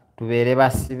twasirwala tubeere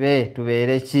basibe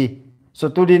tubeere ki. So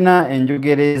tulina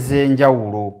enjogera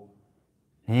ez'enjawulo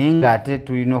naye ng'ate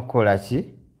tulina okukola ki?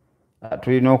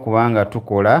 Tulina okuba nga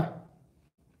tukola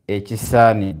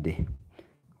ekisaanidde.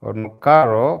 Ono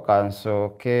Karo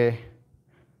kansooke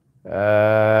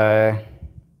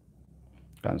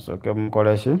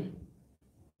mukole ki?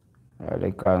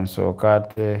 Kansooke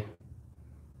ate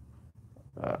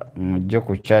mujje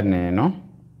ku channel eno.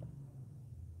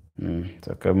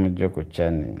 Nsooke mujje ku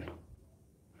channel eno.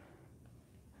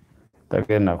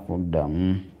 Tagenda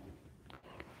kuddamu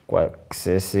kwa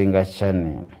accessinga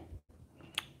channel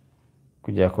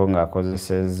kujjako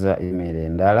ng'akozesezza email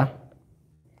endala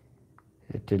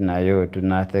ate nayo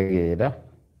tunategeera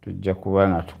tujja kuba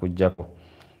nga tukujjako.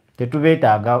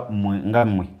 Tetubeetaaga nga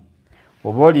mmwe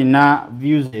oba olina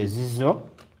views ezizo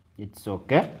it's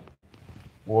okay.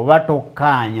 Oba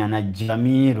tokkaanya na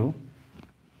Jamiru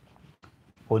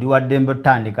oli waddembe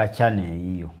otandika channel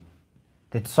eyiyo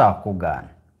tetusobola kugaana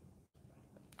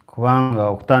kubanga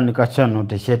okutandika channel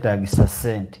tekyetaagisa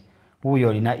ssente. Wuuyo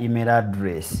olina email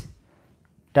address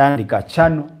tandika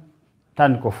channel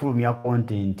tandika ofulumya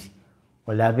content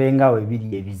olabe nga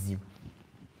webiri ebizibu.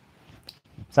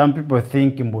 Some people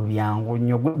think mbu byangu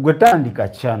nnyo gwe tandika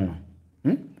channel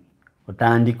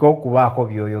otandika okubaako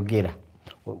by'oyogera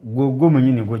gwe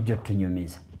mwenyini gw'ojja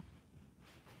otunyumiza.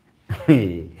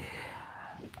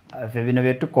 Ffe bino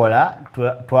bye tukola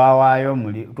twawaayo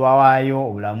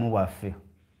obulamu bwaffe.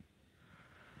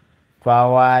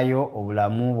 Twawaayo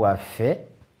obulamu bwaffe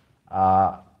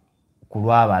ku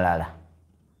lw'abalala.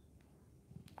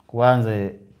 Kuba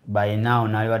nze bayinaawo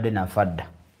naliwadde nafadda.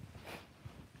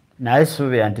 Naye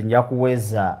suubira nti nja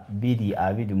kuweza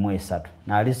 223.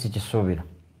 Nali sikisuubira.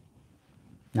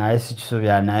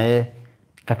 Naye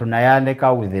Katonda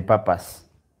yandeka with a purpose.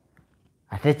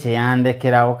 Ate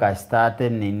kyeyandekerawo kasita ate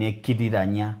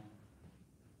nenekkiriranya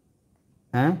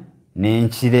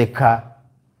nenkireka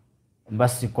mba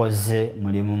sikoze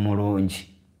mulimu mulungi.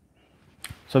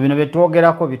 So bino bye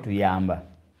twogerako bituyamba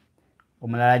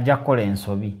omulala ajja kukola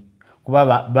ensobi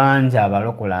kuba bangi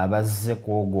abalokola abazze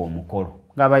kwogwo omukolo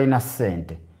nga balina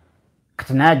ssente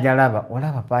kati naye ajja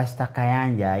olaba Pastor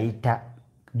Kayanja ayita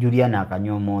Juliana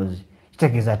Kanyomozi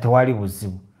kitegeeza tewali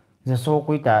buzibu nze nsobola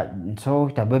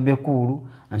okuyita bebekulu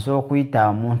nsobola okuyita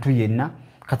omuntu yenna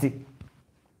kati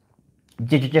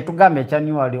kyekyo kye tugamba ekya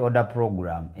New World Order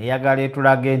Program eyagala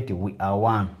etulage nti we are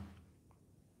one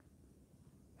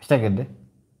kitegedde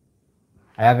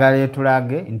ayagala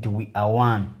etulage nti we are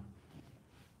one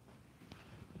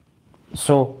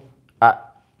so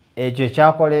ekyo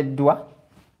kyakoleddwa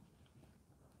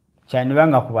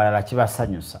kyanibanga ku balala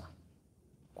kibasanyusa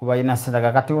kuba ina sente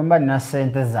kati wemba nina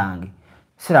sente zange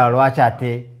siraba lwaki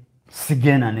ate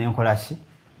sigenda nenkola ki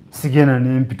sigenda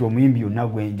nempita omuyimbi yonna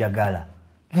gwe njagala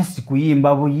lesi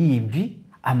kuyimba buyimbi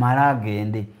amala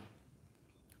agende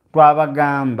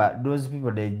twabagamba those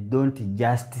people they don't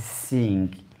just sing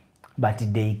but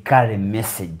they carry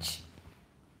message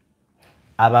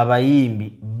aba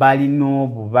bayimbi balina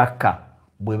obubaka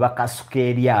bwe bakasuka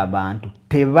eri abantu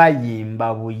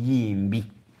tebayimba buyimbi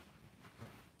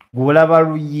gwolaba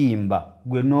luyimba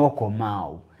gwe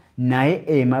n'okomaawo naye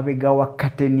emabega wa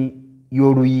kateni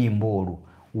y'oluyimba olwo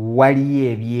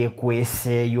waliyo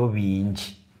ebyekweseeyo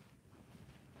bingi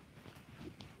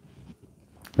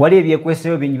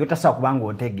byotasobola kubanga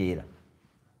otegeera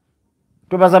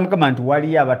twebaza Mukama nti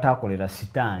waliyo abataakolera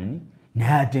sitaani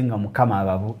naye ate nga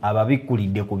Mukama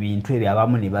ababikulidde ku bintu ebyo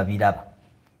abamu ne babiraba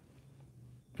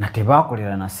nga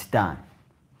tebaakolera na sitaani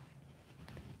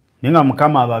naye nga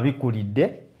Mukama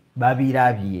ababikulidde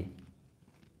babirabye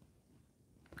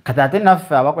kati ate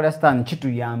naffe abakolera sitaani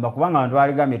kituyamba kubanga abantu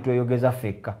baligambye tweyogeza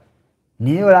ffekka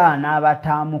naye olaba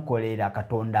n'abataamukolera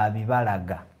Katonda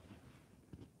abibalaga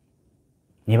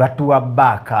ne batuwa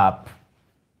backup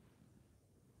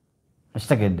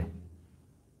okitegedde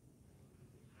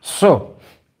so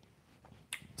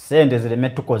sente zireme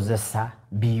tukozesa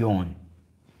beyond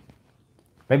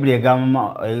Bayibuli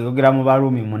eyogera mu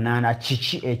Baruumi 8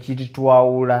 kiki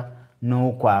ekitutwawula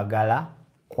n'okwagala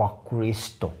kwa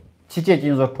Kristo kiki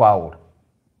ekiyinza otwawula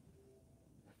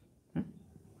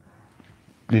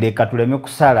leka tuleme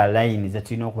kusala line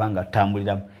zetulina okuba nga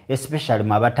tutambuliramu especially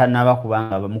mu abatannaba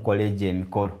kubanga bamukola egyo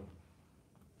emikolo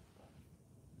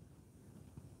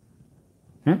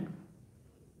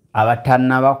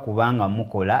abatannaba kubanga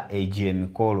mukola egyo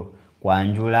emikolo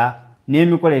kwanjula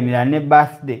n'emikolo emirala ne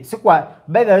birthday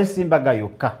bayiga simbaga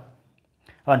yokka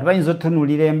abantu bayinza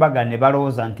otunulira embaga ne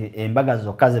balowooza nti embaga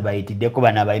zokka ze bayitiddeko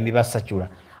bano abayimbi basacula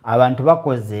abantu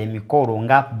bakoze emikolo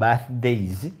nga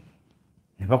birthdays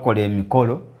ne bakola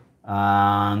emikolo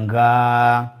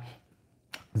nga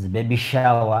baby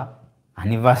shower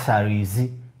anniversaries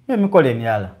n'emikolo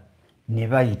emirala ne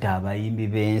bayita abayimbi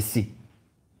b'ensi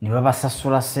ne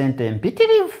babasasula ssente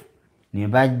empitirivu ne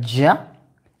bajja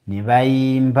ne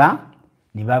bayimba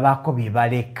ne babaako bye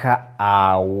baleka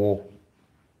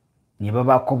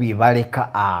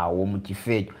awo mu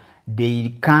kifo ekyo they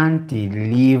can't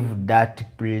leave that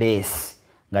place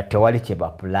nga tewali kye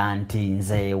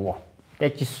bapulantinzeewo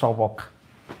tekisoboka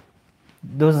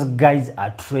those guys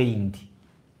are trained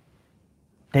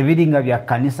tebiringa bya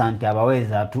kanisa nti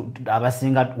abaweeza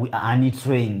abasinga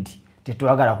untrained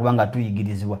tetwagala kubanga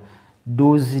tuyigirizibwa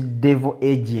those devil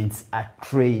agents are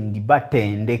trained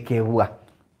batendekebwa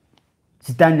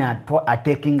sitani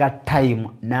taking a time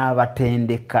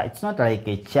n'abatendeka it's not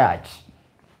like a church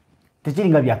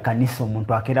tekiringa bya kanisa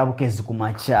omuntu akera bukezi ku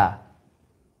makya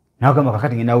n'agamba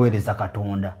kakati ngenda weereza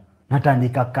Katonda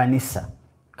natandika kanisa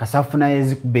kasafuna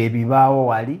yezikuba ebibaawo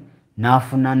wali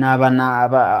n'afuna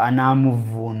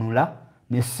n'anamuvuunula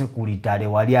ne sekuritale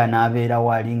wali anaabeera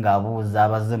wali ng'abuuza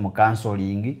abaze mu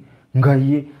counseling nga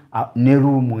ye ne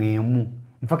ruumu emu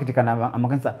infact kana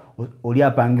amakanisa oli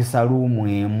apangisa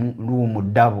ruumu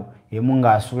ddabo emu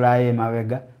ng'asulayo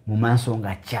emabega mu maaso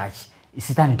nga church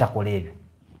sitaani takola ebyo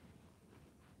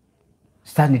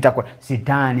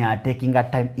sitaani taking a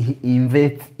time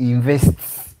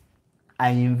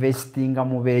investinga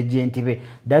mu beagenti be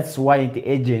that's why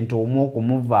the agent omu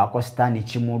okumuvaako sitaani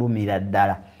kimulumira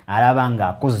ddala alaba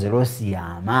ng'akoze losi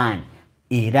y'amaanyi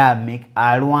era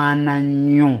alwana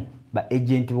nnyo ba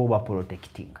agent bo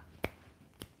baprotectinga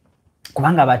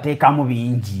kubanga bateekamu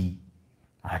bingi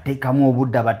abateekamu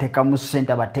obudde abateekamu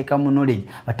ssente abateekamu knowledge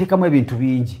bateekamu ebintu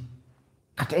bingi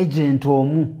kati agent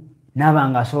omu naba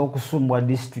ng'asobola okusumbwa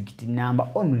district number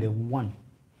only one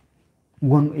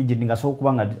agent ng'asobola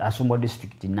okuba nga asumbwa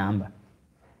district number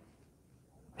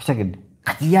kitegedde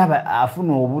kati yaba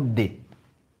afuna obudde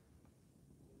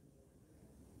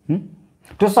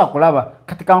tosobola kulaba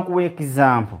kati kankuwa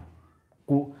example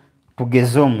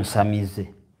tugeze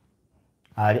omusamize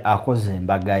ali akoze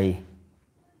embaga ye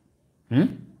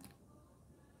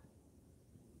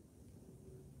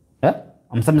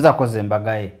Omusamize akoze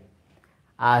embaga ye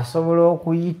asobola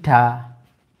okuyita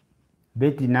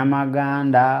Betty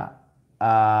Namaganda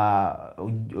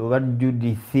oba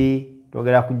Judith,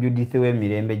 togera ku Judith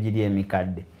w'emirembe giri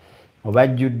emikadde, oba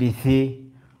Judith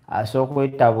asobola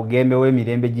okuyita Bugembe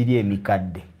w'emirembe giri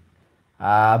emikadde.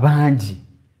 Abangi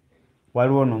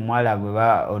waliwo n'omuwala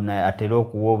gwe atera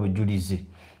okuwa obujulizi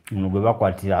ono gwe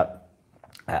bakwatira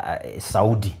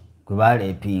Saudi gwe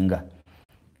baleepinga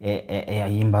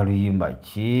yayimba luyimba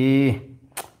ki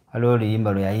waliwo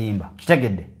oluyimba lwe yayimba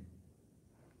kitegedde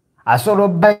asobola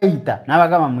obbayita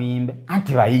n'abagamba muyimbe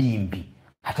anti bayimbi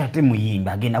ate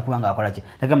muyimbe agenda kuba ng'akola ki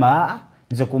agamba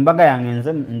nze ku mbaga yange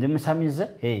nze musamize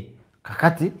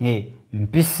kakati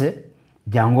mpise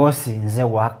jangu osinze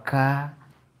waka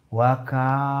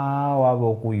waba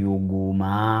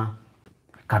okuyuguma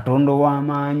Katonda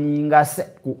w'amaanyi nga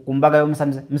ku mbaga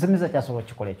y'omusamize. Musamize kyasobola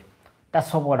kikola ekyo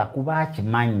tasobola kuba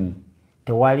akimanyi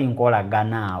tewali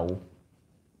nkolagana awo,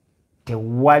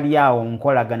 tewali awo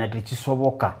nkolagana,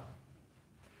 tekisoboka.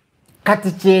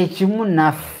 Kati kyekimu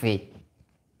naffe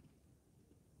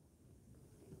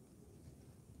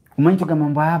omanyi tugamba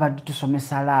mbu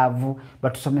batusomesa laavu,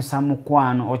 batusomesa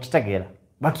mukwano, okitegeera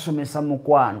batusomesa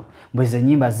mukwano mbweze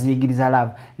ennyimba ziyigiriza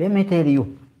laavu. Let me tell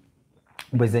you,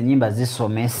 mbweze ennyimba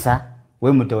zisomesa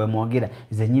we mutewe mwogera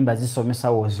ze ennyimba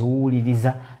zisomesa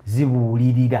oziwuliriza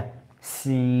zibuulirira.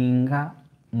 Singa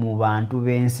mu bantu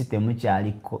b'ensi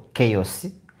temukyali chaos,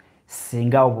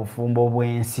 singa obufumbo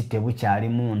bw'ensi tebukyali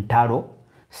mu ntalo,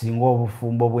 singa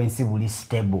obufumbo bw'ensi buli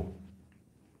stable,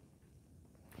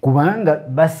 kubanga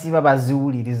basiba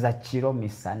baziwuliriza kiro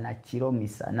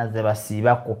misana ze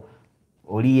basiibako.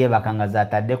 Oli yeebaka nga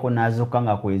zaataddeko n'azuuka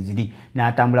nga kweziri,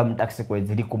 n'atambula mu takisi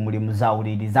kweziri, ku mulimu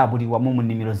zaawuliriza, buli wamu mu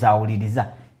nnimiro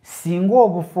zaawuliriza. Singa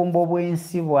obufumbo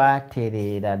bw'ensi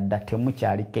bwatereera dda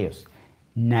temukyali chaos,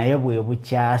 naye bwe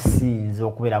bukyasinze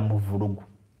okubeera mu vulugu.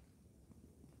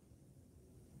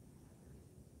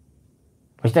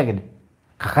 Okitegedde?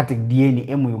 Kakati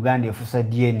DNA mu Uganda efuusa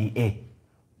DNA.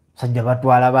 Sajja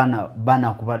batwala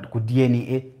baana ku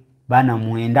DNA, baana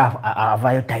 9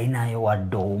 avaayo talinayo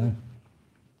wadde omu.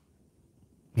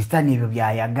 Bisitaani ebyo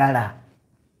byayagala.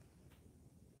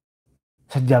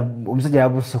 Omusajja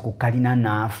yabuuse ku kalina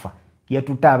n'afa.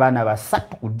 Yetuta abaana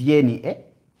 3 ku DNA,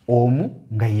 omu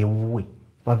nga yewuwe,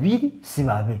 2 si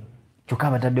babe.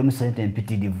 Kyokka bataddemu ssente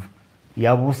empitirivu.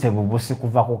 Yabuuse bubuusi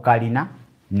kuva ku kalina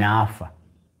n'afa.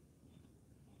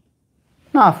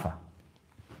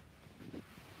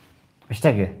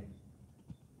 Okitegere?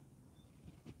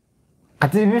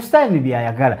 Kati bisitaani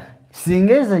byayagala.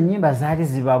 Singa ezo ennyimba zaali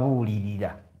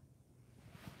zibabuulirira,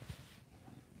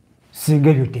 singa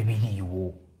ebyo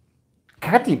tebiriiwo.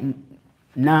 Kakati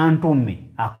nantume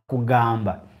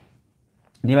akugamba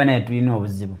niba naye tulina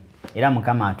obuzibu era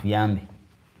Mukama atuyambe.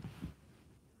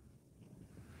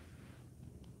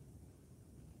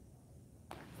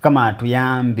 Mukama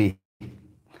atuyambe.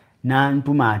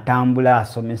 Nantuma atambula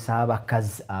asomesa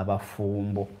abakazi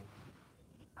abafumbo,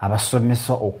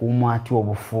 abasomesa okuuma atya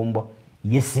obufumbo.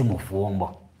 Ye si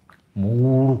mufumbo,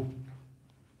 muwulu.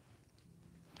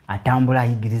 Atambula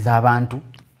ayigiriza abantu,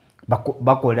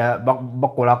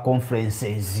 bakola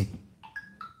conferences.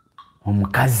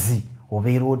 Omukazi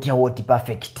obeera otya woti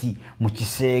perfect mu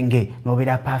kisenge,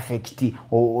 nobeera perfect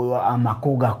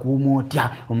amako gakuuma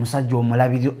otya, omusajja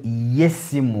omulabiriro. Ye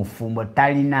si mufumbo,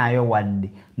 talinaayo wadde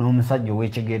n'omusajja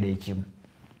ow'ekigere ekimu,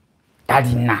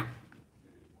 talina.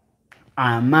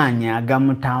 Amaanyi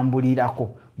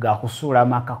agamutambulirako gakusuula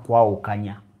maka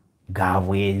kwawukanya ga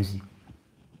bwenzi.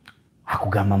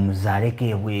 Akugamba muzaaleko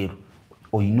ebweru,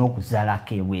 olina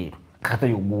okuzaalako ebweru. Kati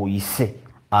oyo gw'oyise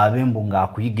abembu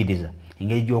ng'akuyigiriza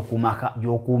engeri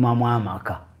gy'okuumamu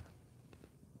amaka,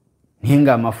 naye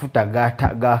ng'amafuta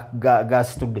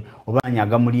gasitudde obaanyi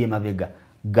agamuli emabega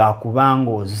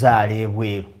gakubanga ozaala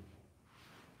ebweru.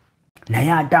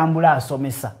 Naye atambula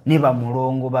asomesa ne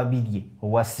bamulongo 2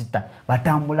 owa 6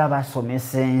 batambula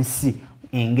basomesa ensi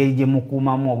engeri gye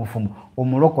mukuumamu obufumbo.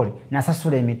 Omulokole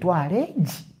nasasula emitwalo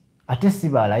egi, ate si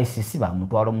balayisi, si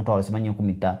bamutwalo simanyi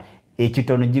 15,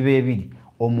 ekitono giba 2.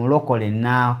 Omulokole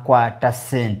n'akwata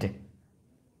ssente,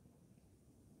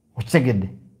 okitegedde,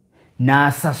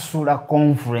 n'asasula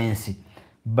conference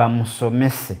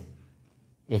bamusomese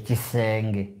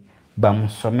ekisenge,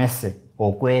 bamusomese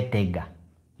okwetega,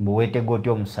 mbu weetega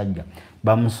otya omusajja,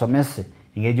 bamusomese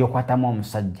engeri gy'okwatamu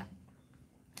omusajja.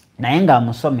 Naye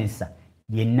ng'amusomesa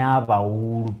yenna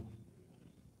abawuulu,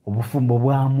 obufumbo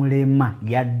bwamulema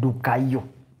yaddukayo.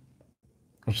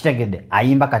 Okitegedde?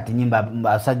 Ayimba kati nyimba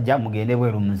basajja mugende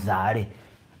bweru muzaale.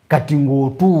 Kati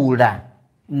ng'otuula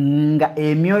nga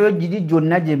emyoyo giri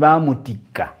gyonna gye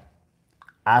baamutikka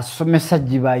asomesa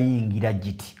gibayingira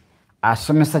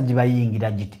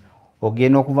giti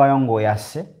ogenda okuvaayo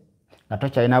ng'oyase nga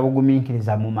tokyalina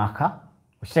bugumiikiriza mu maka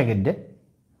okitegedde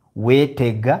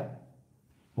weetega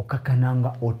okakana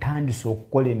nga otandise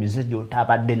okukola emize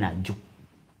gy'otabadde nagyo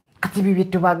kati bibye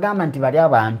tubagamba nti bali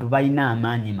abantu balina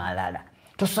amaanyi malala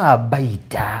tosobola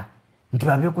bayita nti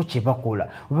babeeko kye bakola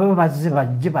oba bazze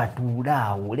bajje batuule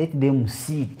awo let them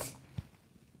sit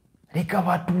leka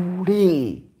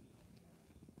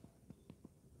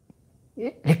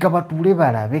batuule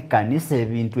balabe ekkanisa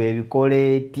ebintu ebikola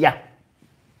etya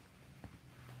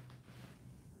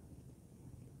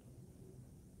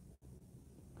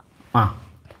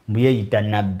mbuyeyita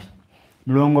nabbi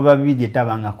mulongo babiri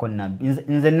etabangako nabbi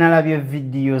nze nalabye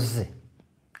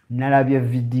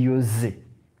vidiyo ze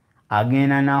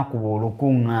agenda n'akuba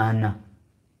olukuŋŋaana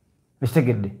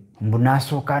ekitegedde mbu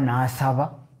n'asooka n'asaba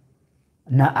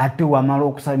ate wamala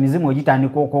okusaba emizimu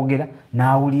egitandika okwogera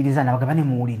n'awuliriza nabagamba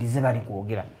nemuwulirize bali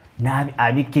kwogera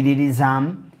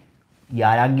abikkiririzaamu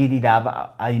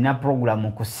yalagirira alina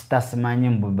puroguramu ku sita simanyi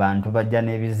mbu bantu bajja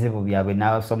n'ebizibu byabwe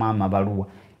n'abasoma amabaluwa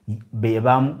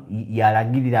bebamu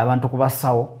yalagirira abantu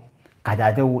kubasawo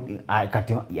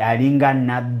kati yalinga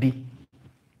nabbi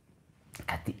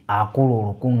kati akola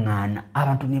olukuŋŋaana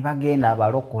abantu ne bagenda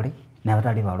abalokole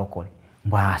n'abatali balokole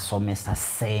bw'asomesa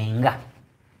senga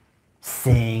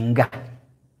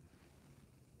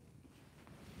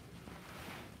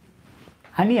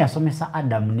ani yasomesa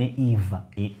Adamu ne Eva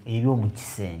eby'omu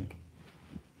kisenge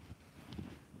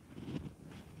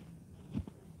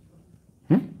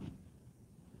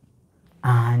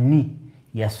ani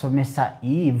yasomesa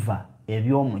Eva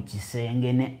eby'omu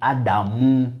kisenge ne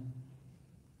Adamu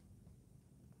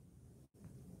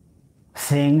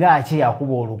senga ki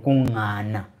yakuba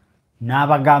olukuŋŋaana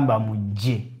n'abagamba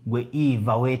mujje gwe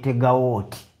Eva weetegawo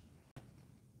oti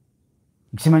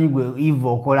kimanyi gwe Eva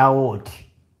okolawo oti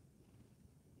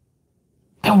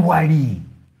tewali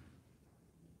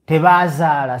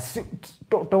tebazaala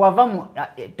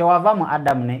tewava mu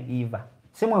Adamu ne Eva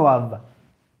si mwewava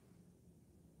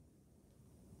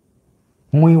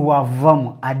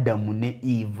mu Adamu ne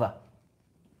Eva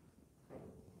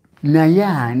naye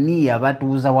ani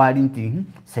yabatuuza wali nti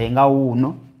senga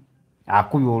wuuno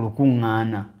akubye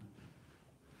olukuŋŋaana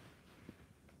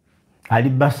ali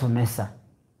basomesa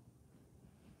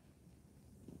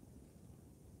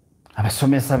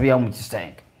abasomesa bya mu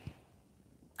kisenge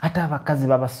ate abakazi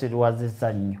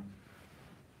babasirwazizza nnyo.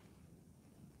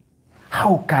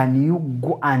 How can you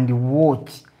go and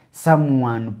watch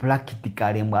someone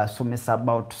practically mbwasomesa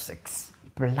about sex?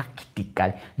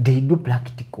 Practically they do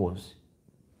practicals.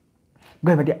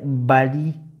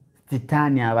 Bali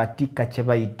sitaani abatika kye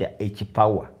bayita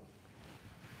ekipawa.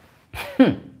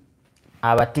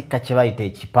 Abatika kye bayita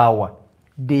ekipawa.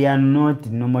 They are not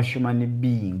normal human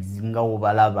beings nga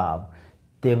obalaba abo.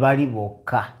 Tebali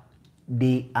bokka.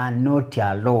 They are not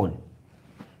alone.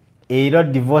 Era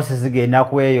divorce zigenda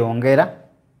kweyongera,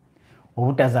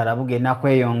 obutazaala bugenda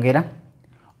kweyongera,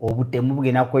 obutemu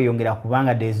bugenda kweyongera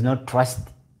kubanga there is no trust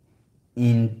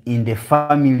in the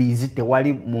families.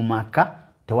 Tewali mu maka,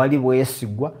 tewali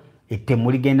bwesigwa,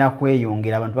 ettemu ligenda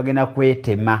kweyongera, abantu bagenda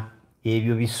kwetema.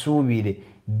 Ebyo bisuubire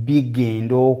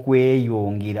bigenda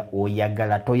okweyongera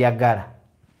oyagala toyagala.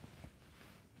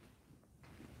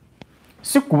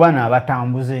 Si kuba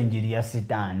abatambuza enjiri ya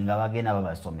sitaani nga bagenda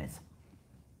babasomesa.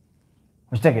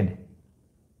 Okitegedde?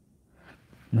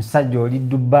 Musajja oli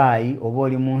Dubai oba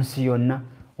oli mu nsi yonna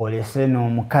olese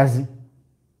n'omukazi.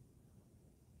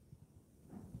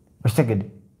 Okitegedde?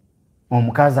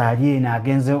 Omukazi ali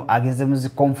eno agenze mu zi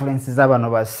conference z'abano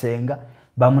basenga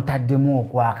bamutaddemu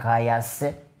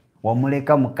okwakayase.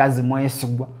 Wamuleka mukazi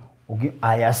mwesigwa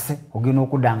ayase ogenda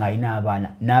okudda nga alina abaana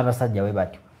n'abasajja we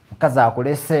batyo. Mukazi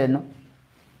akulese eno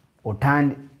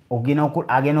otandi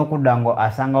agenda okudda ngo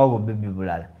asangawo bubibi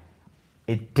bulala.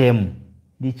 Ettemu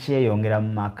likyeyongera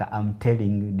mu maka. I'm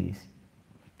telling you this.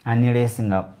 Unless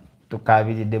nga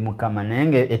tukabiridde Mukama naye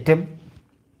nga ettemu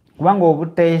kubanga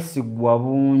obuteesigwa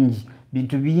bungi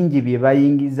bintu bingi bye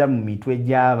bayingiza mu mitwe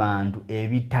gy'abantu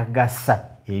ebitagasa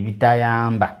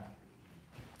ebitayamba.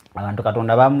 Abantu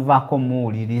Katonda bamuvaako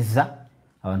muwuliriza,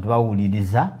 abantu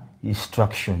bawuliriza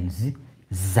instructions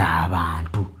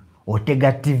z'abantu.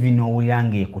 Otega TV n'owulira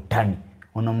ng'ekutamye.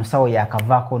 Ono musawo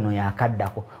yakavaako ono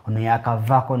yakaddako, ono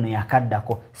yakavaako ono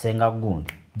yakaddako. Senga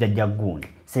gundi, jjajja gundi,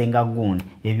 senga gundi,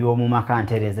 eby'omu maka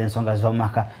ntereeza ensonga z'omu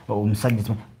maka,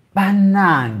 omusajja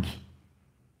bannange.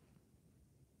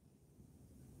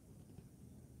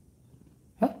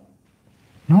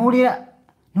 N'owulira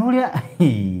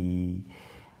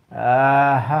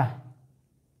aha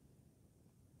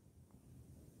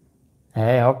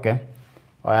Okay.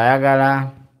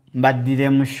 Oyagala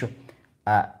mbaddiremu sho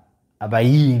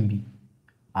abayimbi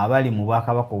abali mu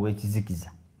Bwakabaka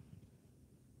obw'Ekizikiza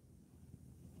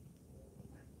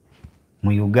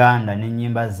mu Uganda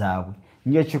n'ennyimba zaabwe.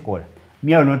 Nje kikola.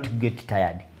 Me will not get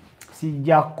tired.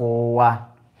 Sijja koowa.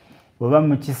 Bweba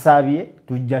mukisabye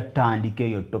tujja tutandika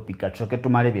eyo topika tusooke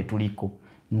tumale bye tuliko.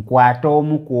 Nkwata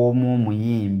omu ku omu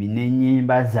omuyimbi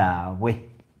n'ennyimba zaabwe.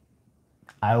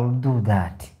 I will do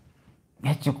that.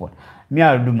 Yachikola. Me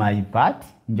I'll do my part.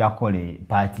 Njakole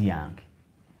party yange.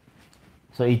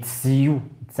 So it's you.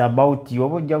 It's about you.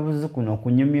 Obo jabuzi kuno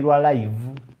kunyumirwa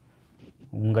live.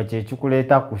 Nga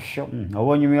kyekikuleeta ku show.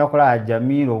 Obo nyumirwa kola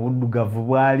Jamiro obuddugavu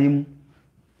bwalimu.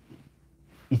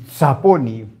 It's upon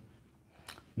you.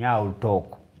 Me I will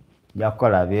talk.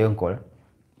 Njakola byenkola.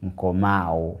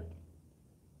 Nkomaawo.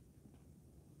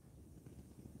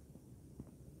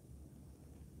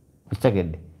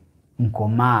 Kitegedde.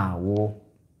 Nkomaawo.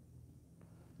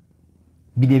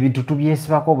 Bide bintu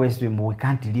tubyesibako bwesibimbu, we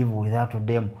can't live without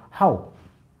them. How?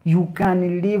 You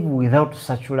can live without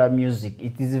secular music.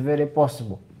 It is very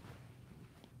possible.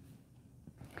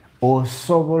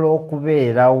 Osobola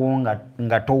okubeerawo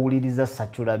nga towuliriza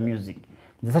secular music.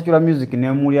 Secular music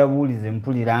nemulya buulize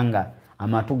mpulira nga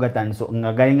amatu gatandise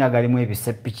nga galinga galimu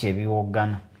ebisepiki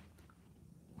ebiwogana.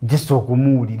 Just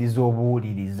okumuwuliriza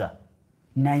obuwuliriza.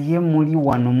 Naye muli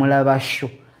wano mulaba sho.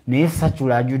 Naye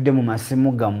secular ajudde mu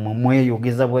masimu gammwe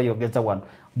mweyogeza bweyogeza wano.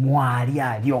 Mwali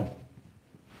alyo.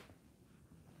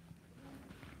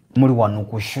 Muli wano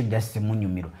ku sho just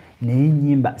munyumirwa. Naye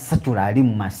nnyimba secular ali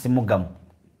mu masimu gammwe.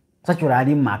 Secular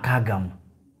ali mu maka gammwe.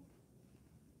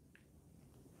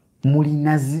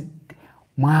 Mulina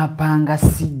mwapanga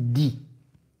CD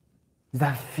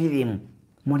za firimu.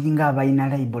 Mulinga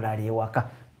abalina library ewaka.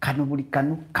 Kano buli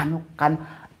kano.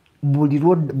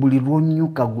 Buli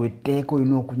lwonyuka gweteeko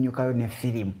olina okunyukayo ne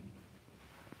firimu.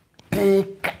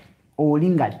 Teeka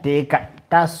olinga teeka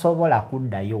tasobola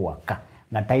kuddayo waka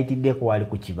nga tayitiddeko wali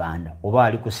ku kibanda oba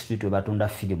ali ku street webatunda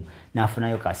firimu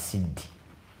n'afunayo ka CD.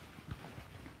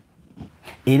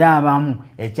 Era abamu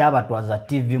ekyabatwaza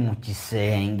TV mu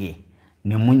kisenge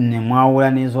ne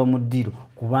mwawula n'ez'omuddiro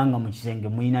kubanga mu kisenge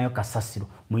mulinayo kasasiro,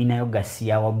 mulinayo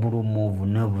gasiya wa Blue Move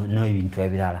n'ebintu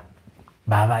ebirala.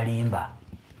 Babalimba.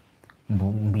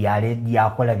 Mbyale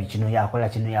yakola bikino yakola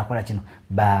kino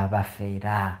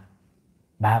babafeera.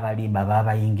 Babalimba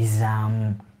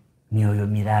babayingizaamu myoyo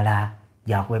mirala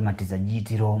yakwematiza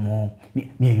giyitiromu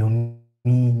myoyo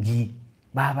mingi.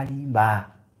 Babalimba.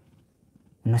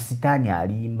 No sitaani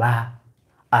alimba.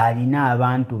 Alina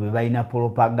abantu be balina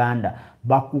propaganda.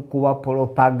 Bakukuba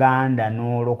propaganda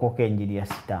n'olokoka enjiri ya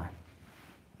sitaani.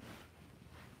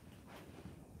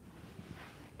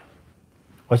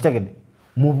 Okitegedde?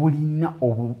 Mubulina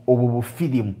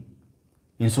obufirimu.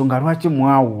 Ensonga lwaki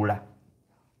mwawula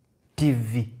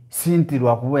TV sinti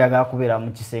lwakuba oyagala kubeera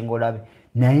mu kisenge olabe.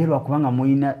 Naye lwakubanga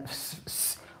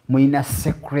mulina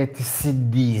secret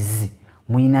CDs.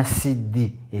 Mulina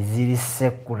CD eziri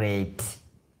secret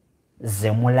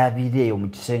ze mulabireyo mu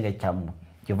kisenge kyammwe.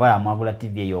 Kivala mwagula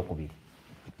TV ey'okubiri.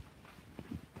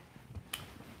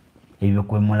 Ebyo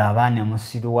kwe mulaba ne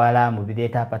musiruwala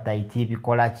mubireeta appetite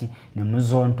bikola ki ne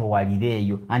muzontowalira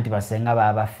eyo anti basenga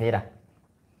babafera.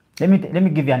 Let me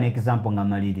give you an example nga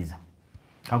maliriza.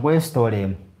 Kagoye story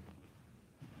emu.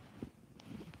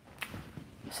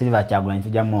 Silver Kyagulanyi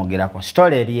ntujja mwogerako.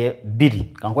 Story eri bbiri.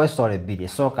 Kankoye story bbiri.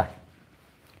 Esooka.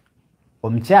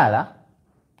 Omukyala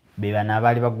be bana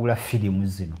abaali bagula firimu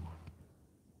zino.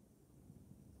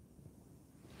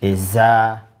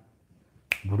 Eza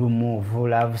Blue Move,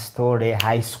 Love Story,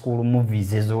 High School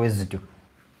Movies ezo wezityo.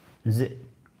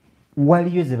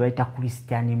 Waliyo ze bayita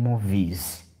Christian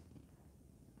movies.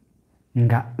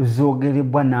 Nga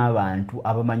zoogerebwa n'abantu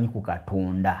abamanyi ku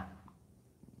Katonda.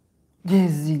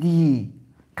 Jeziri.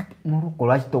 Kati muluko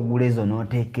lwaki togula ezo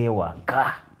n'oteeka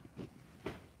ewaka?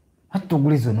 Lwaki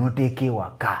togula ezo n'oteeka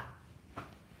ewaka?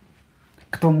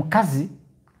 Kati omukazi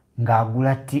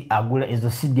ng'agula ezo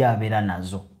CD abeera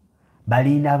nazo.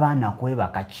 Balinda abaana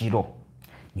kwebaka kiro.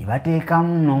 Ne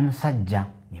bateekamu n'omusajja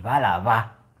ne balaba.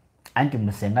 Anti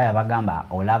musenga yabagamba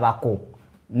olabako.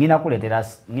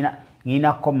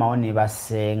 Ngina komawo ne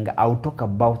basenga. I'll talk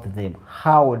about them.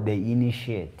 How they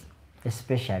initiate.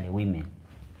 Especially women.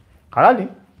 Kalali.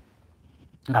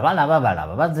 Nga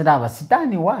balaba. Baziraba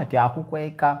sitaani wati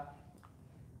akukweka.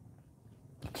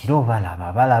 Kiro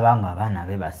balaba nga abaana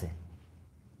bebase.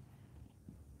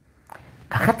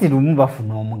 Kakati lumu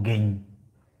bafuna omugenyi.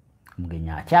 Omugenyi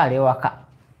akyali ewaka.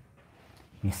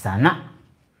 Misana.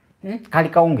 Kali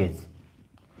kawungezi.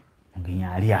 Omugenyi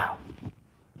ali awo.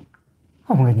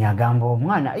 Omugenyi agamba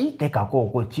omwana, tekako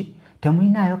okoki.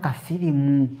 temulinayo ka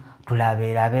firimu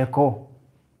tulabeerabeko.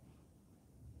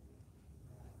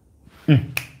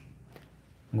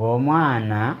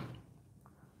 Ng'omwana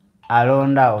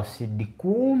alondawo Sidi,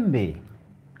 kumbe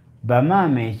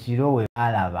bamaama ekiro we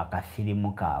alaba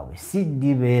kafirimu kaabwe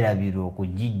Sidi beerabira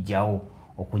okugijjawo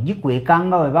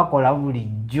okugikwekanga we bakola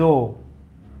bulijjo.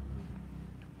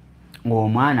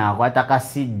 Ng'omwana akwata ka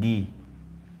Sidi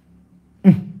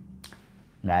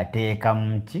ng'ateeka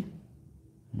muki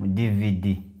mu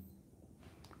DVD.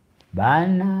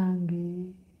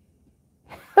 Bannange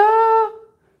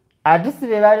ate si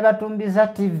be baali batumbiza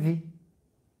TV,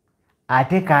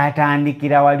 ate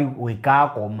kaatandikira wali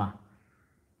wekaakoma.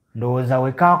 Ndowooza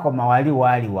wekaakoma wali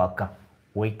waali waka,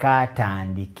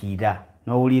 wekaatandikira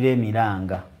n'owulira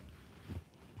emiranga,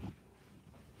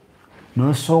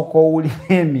 n'osooka owulira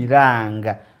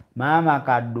emiranga, maama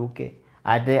kadduke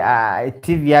ate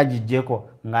TV agijjeko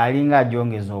ng'alinga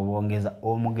agyongeza obwongeza.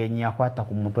 Omugenyi akwata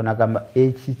ku mutwe n'agamba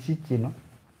ekiki kino,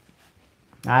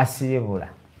 n'asiibula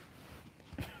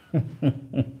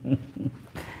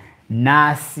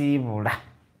n'asiibula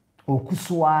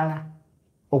okuswala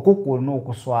okwo kwonna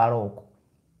okuswala okwo.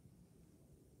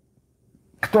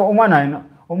 Kati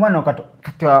omwana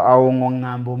kati awo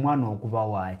ng'oŋŋamba omwana okuba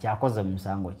waaki akoze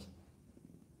musango ki?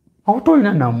 Awo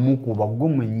tolina namukuba, gwe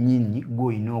mwennyini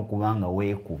gw'olina okuba nga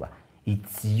weekuba.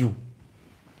 It's you.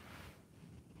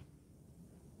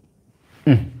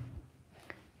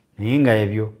 Naye nga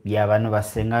ebyo bya bano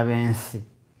basenga b'ensi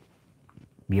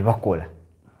bye bakola.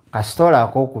 Kasitoola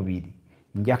akookubiri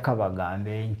nja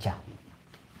kabagamba enkya.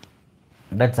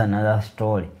 That's another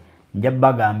story. Nja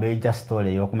bagamba enkya story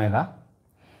ey'okumeka?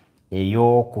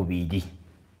 Ey'okubiri.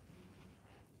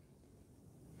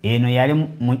 Eno yali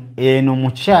eno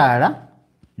mukyala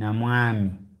na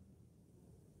mwami.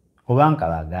 Oba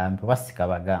nkabagamba, oba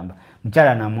sikabagamba.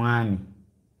 Mukyala na mwami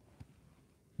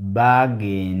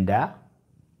bagenda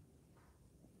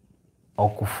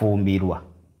okufumbirwa.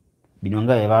 Bino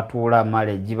nga bye batuula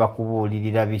marriage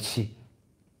bakubuulirira biki.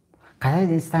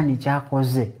 Kale Sitaani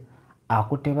kyakoze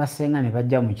akutte basenga ne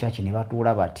bajja mu kyaki ne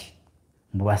batuula bati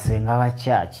mbu basenga ba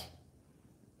kyaki.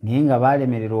 Naye nga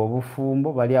baalemerera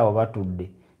obufumbo bali awo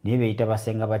batudde naye beeyita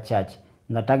basenga ba kyaki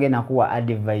nga tagenda kuwa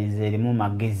advice erimu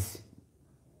magezi.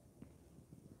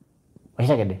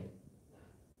 Okitegedde?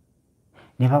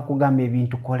 Ne bakugamba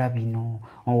ebintu kola bino,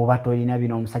 oba tolina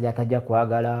bino omusajja atajja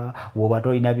kwagala, oba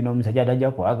tolina bino omusajja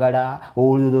atajja kwagala.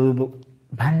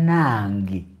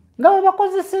 Bannange nga bwe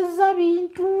bakozesezza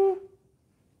bintu.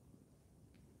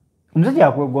 Omusajja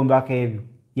yakwegombako ebyo,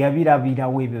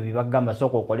 yabirabirawo ebyo bye bagamba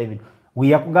sooka okole bino. We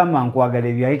yakugamba nkwagala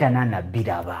ebyo yali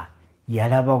tanaanabiraba,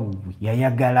 yalaba gwe,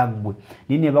 yayagala gwe.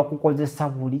 Naye ne bakukozesa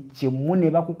buli kimu, ne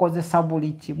bakukozesa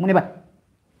buli kimu, ne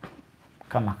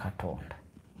Mukama Katonda.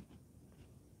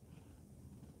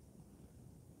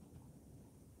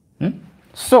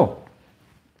 So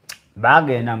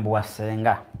bagenda mbu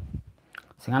wasenga.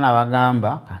 Singa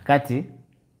nabagamba kakati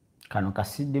kano ka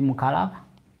Sidi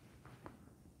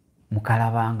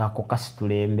mukalabangako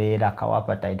kasitula embeera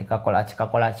kawapatayiti kakola ki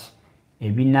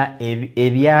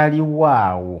ebyaliwo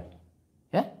awo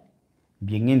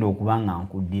bye ngenda okuba nga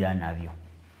nkuddira nabyo.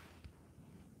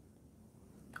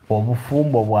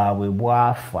 Obufumbo bwabwe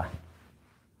bwafa.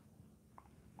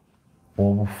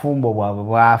 Obufumbo bwabwe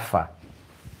bwafa.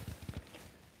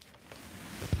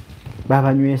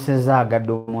 Babanyweseza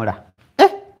agadomola.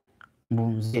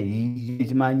 Mbunze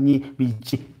kimanyi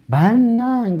biki.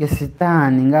 Bannange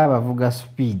Sitaani ng'abavuga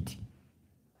speed.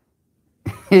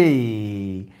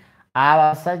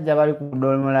 Abasajja bali ku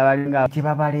domola balinga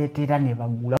kibabaleetera ne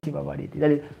bagula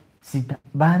kibabaleetera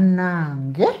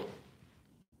bannange.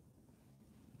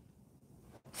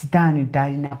 Sitaani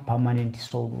talina permanent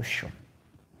solution.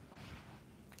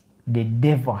 The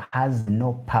devil has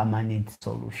no permanent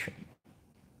solution.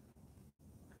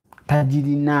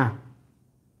 Tajirina.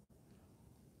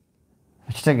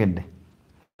 Okitegedde?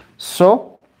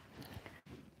 So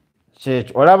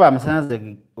olaba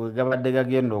amasanyalaze gabadde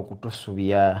gagenda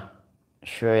okutusubya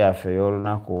show yaffe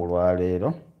ey'olunaku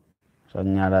olwaleero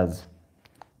sannyalaze.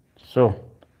 So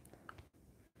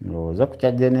ndowooza ku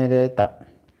kya generator,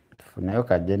 tufuneyo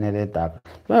ka generator.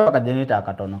 Tufuneyo ka generator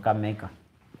akatono kameka.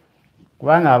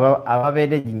 Kubanga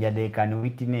ababeera ejjinja they can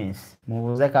witness.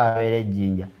 Mubuuze ka ababeera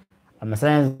ejjinja.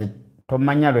 Amasanyalaze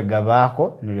tomanya lwe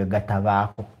gabaako ne lwe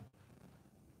gatabaako.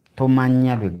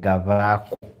 Tomanya lwe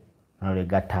gabaako ne lwe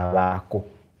gatabaako.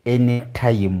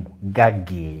 Anytime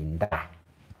gagenda.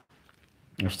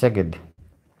 Okitegedde?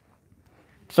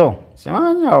 So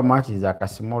simanyi how much is a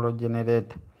small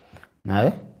generator.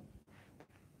 Naye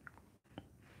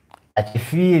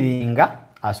akifiiringa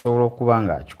asobola okuba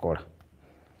nga akikola.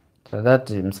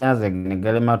 Tadati msanze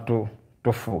nigalema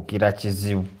tufuukira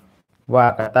kizibu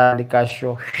bwakatandika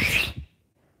sho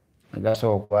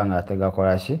negasobola okuba nga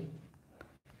tegakola ki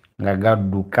nga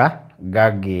gadduka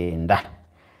gagenda.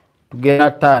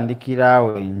 Tugenda tutandikira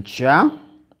awo enkya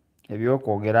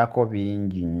ebyokwogerako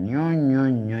bingi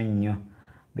nnyo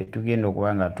betugenda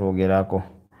okuba nga twogerako,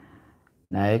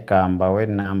 naye kambawo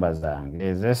enamba zange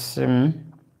ez'essimu.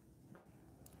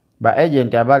 Ba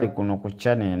agenti abali kuno ku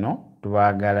channel eno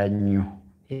tubaagala nnyo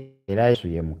era Yesu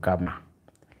ye Mukama,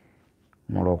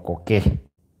 mulokoke.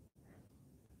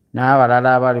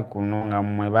 N'abalala abali kuno nga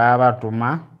mmwe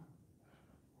baabatuma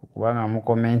okuba nga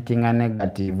mukomentinga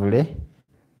negatively,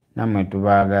 nammwe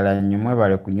tubaagala nnyo,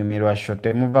 mwebale kunyumirwa sho,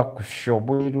 temuva ku sho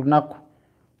buli lunaku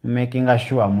mumakinga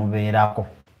sure mubeerako.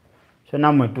 So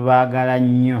nammwe tubaagala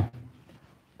nnyo,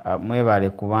 mwebale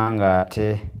kubanga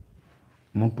ate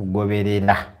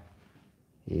mutugoberera.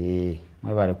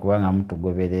 Mwebale kubanga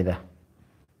mutugoberera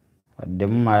wadde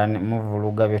mumala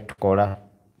muvuluga byetukola,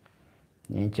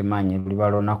 naye nkimanyi luliba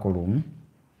lunaku lumu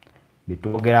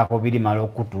bitwogerako birimala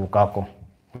okutuukako,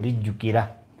 tulijjukira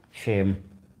shemu.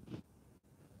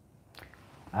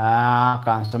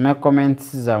 Kansome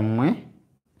comments zammwe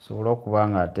sobole okuba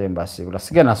nga ate mbasiibula.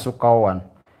 Sigenda sukkawo wano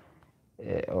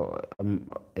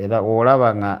era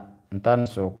olaba nga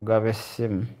ntandise okugaba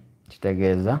essimu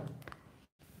kitegeeza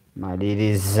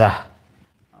maliriza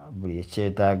buli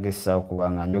ekyetaagisa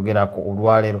okuba nga njogerako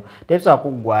olwaleero. Tebisobola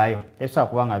kuggwaayo, tebisobola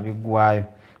kuba nga biggwaayo,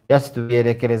 just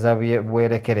tubyerekereza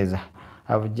bwerekereza.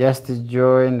 I've just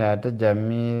joined ate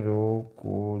Jamiru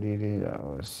kuwulirira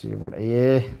osiibula.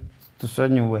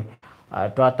 Tusonyiwe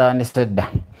twatandise dda.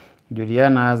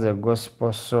 Juliana has a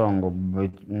gospel song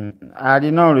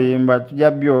alina oluyimba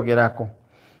tujja byogerako.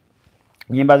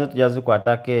 Nyimba zo tujja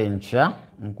zikwatako enkya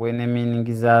nkwene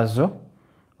meaning zaazo.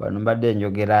 Wano mbadde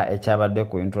njogera ekyabadde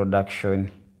ku introduction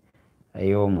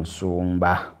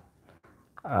ey'omusumba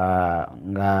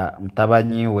nga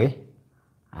mutabanyi we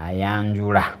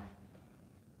ayanjula.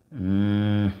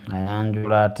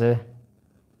 Ayanjula ate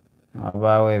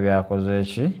wabaawo ebyakoze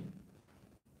eki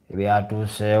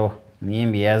ebyatuuseewo.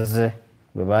 Muyimbi yazze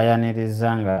bwe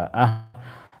baayaniriza nga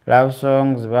love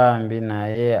songs bambi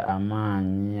naye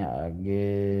amaanyi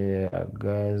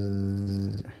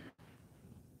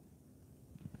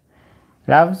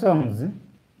love songs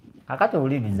akati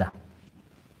owuliriza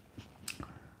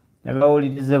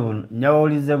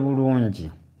nyabawulize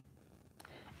bulungi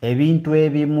ebintu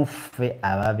ebimu ffe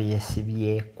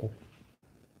ababyesibyeko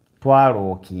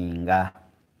twalookinga.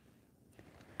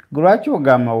 Gwe lwaki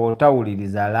ogamba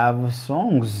bw'otawuliriza love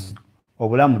songs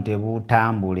obulamu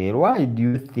tebuutambule? Why do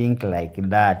you think like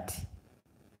that?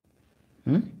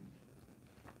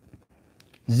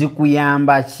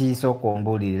 Zikuyamba ki? Sooka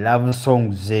ombuulire love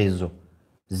songs ezo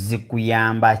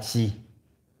zikuyamba ki?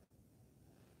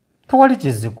 Tewali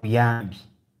kyezikuyambye.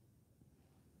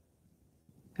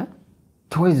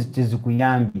 Tewali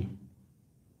kyezikuyambye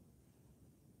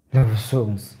love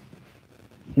songs.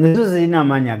 Nazo zirina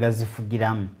amaanyi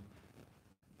agazifugiramu.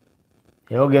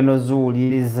 Era ogenda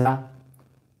oziwuliriza,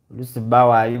 oluusi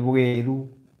bba ali bweru,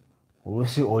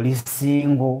 oluusi oli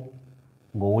singo,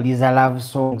 ng'owuliriza love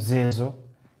songs ezo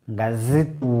nga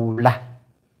zituula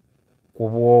ku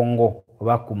bwongo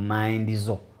oba ku mind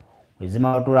zo.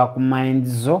 Wezimala otuula ku mind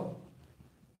zo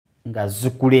nga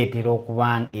zikuleetera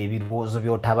okuba ebirowoozo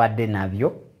by'otabadde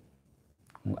nabyo,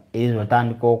 ezo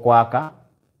otandika okwaka,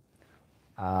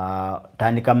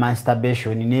 tandika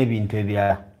masturbation n'ebintu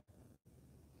ebirala.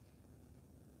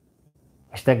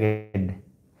 Kitegedde.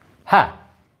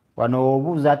 Wano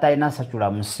obuuza atalina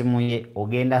sachula mu ssimu ye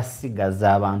ogenda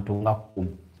sigaza abantu nga 10.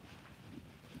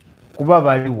 Kuba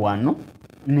bali wano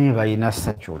naye balina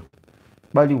sachula.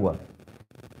 Bali wano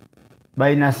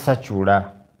balina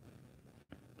sachula.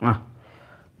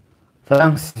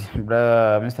 Thanks,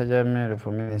 Mr. Jamil,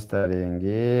 for ministering.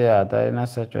 Atalina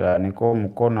sachula niko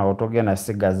omukono otogenda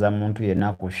sigaza muntu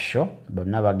yenna ku show.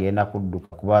 Bonna bagenda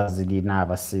kudduka kuba zirina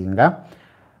abasinga.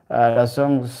 The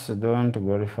songs don't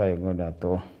glorify God at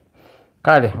all.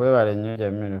 Kale webale nnyo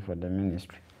Jamil for the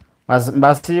ministry.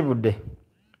 Mbasiibudde.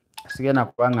 Sigenda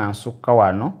kuba nga nsukka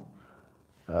wano.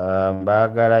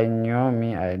 Mbaagala nnyo.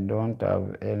 Me I don't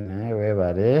have any.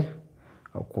 Webale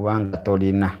okuba nga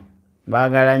tolina.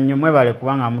 Mbaagala nnyo mwebale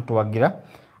kuba nga mutuwagira.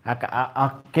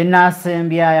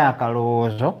 Kenaasembyayo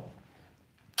akalowoozo.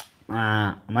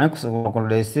 Amanyi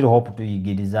kusobola esiri hope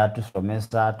tuyigiriza,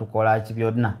 tusomesa, tukola ki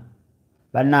byonna.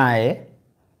 Banaye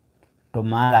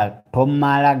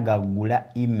tomala gagula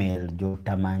email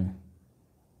gy'otamanyi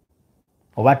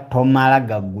oba tomala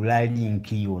gagula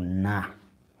linki yonna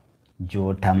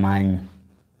gy'otamanyi.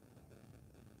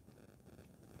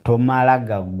 tomala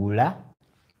gagula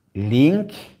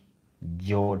link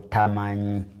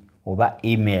gy'otamanyi oba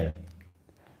email.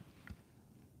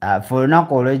 For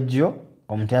olunaku olw'ejjo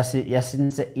omuntu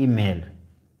yasinze email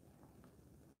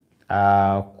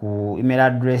ku email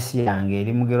address yange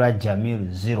eri mugerwa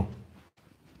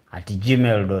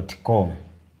jamil0@gmail.com.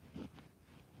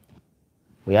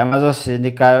 bwe yamaze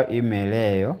osindikayo email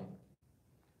eyo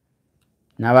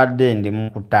nabadde ndi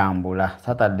mu kutambula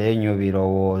sataddeyo nnyo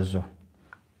birowoozo.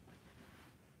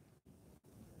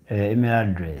 Email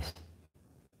address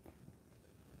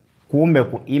kumbe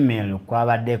ku email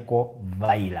kwabaddeko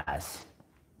virus.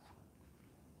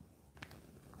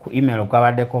 Ku email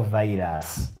kwabaddeko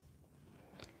virus.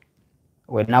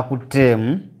 We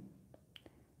nakuteemu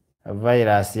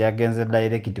virus yagenze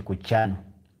direct ku channel.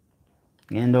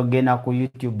 Ngenda ogenda ku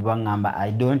YouTube bangamba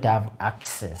I don't have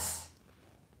access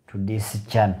to this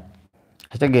channel.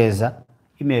 Kitegeeza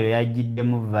email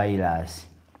yagiddemu virus.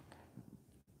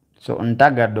 So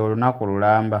ntagadde olunaku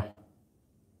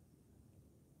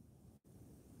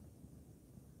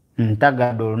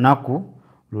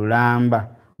lulamba.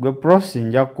 Gwe prosi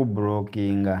nja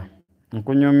kublockinga.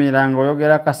 Nkunyumira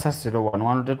ng'oyogera kasasiro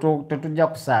wano tetujja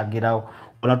kusaagirawo.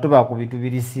 Wano tuba ku bintu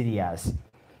biri serious.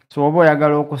 So oba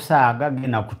oyagala okusaaga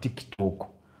genda ku TikTok.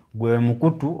 Gwe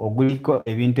mukutu oguliko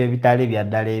ebintu ebitali bya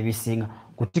ddala ebisinga.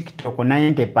 Ku TikTok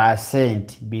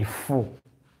 90% bifu.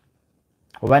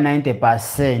 Oba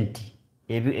 90%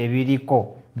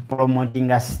 ebiriko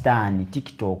promotinga sitaani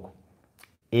TikTok.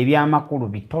 Ebyamakulu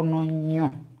bitono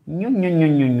nnyo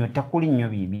tekuli nnyo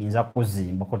biyinza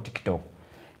kuzimba ku TikTok.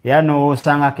 Era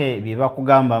n'osangako bye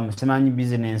bakugamba simanyi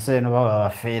bizinensi eno baba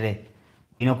bafeere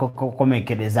ino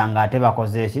komekereza ng'ate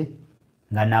bakoze ki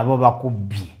nga nabo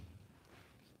bakubbye.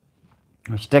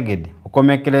 Okitegedde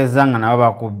okomekereza nga nabo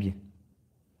bakubbye.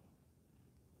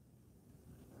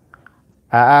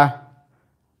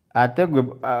 Ate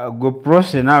gwe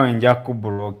prose naawe nja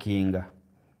kublockinga.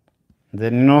 Nze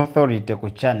nina authority ku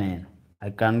channel.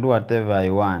 I can do whatever I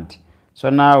want.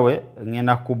 So naawe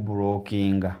ngenda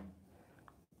kublockinga.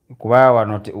 Kuba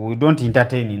wano we don't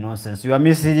entertain nonsense. You are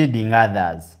misleading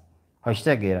others.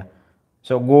 Okitegeera.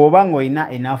 So gwoba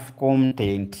ng'olina enough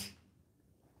content.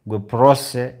 Gwe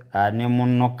prose ne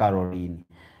munno Caroline.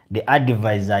 The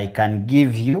advice I can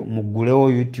give you mugulewo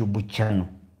YouTube channel.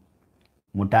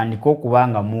 Mutandika okuba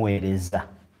nga muweereza.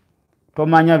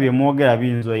 Tomanya bye mwogera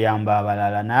biyinza oyamba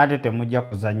abalala naye ate temujja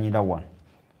kuzanyira wano.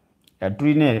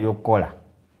 Tulina ebyokukola.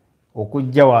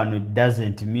 Okujja wano it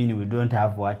doesn't mean we don't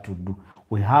have what to do.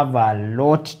 We have a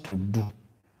lot to do.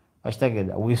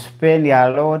 We spend a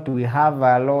lot, we have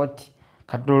a lot.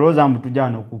 Katoloza mbu tujja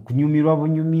wano kunyumirwa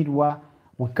bunyumirwa.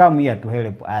 We come here to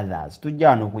help others. Tujja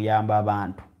wano kuyamba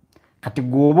abantu. Kati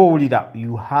gwoba owulira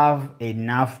you have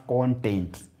enough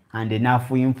content and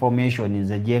enough information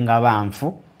nze gyenga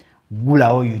banfu.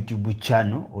 Gulawo YouTube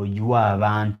channel ogiwa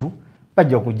abantu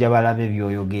bajja kujja balabe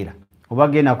by'oyogera. Oba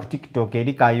genda ku TikTok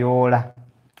eri Kayoola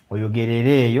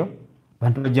oyogerere eyo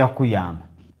bantu bajja kuyamba.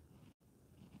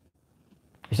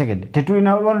 Ekitegeedde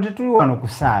tetuli wano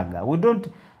kusaaga.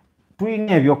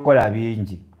 Tulina ebyokukola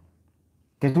bingi.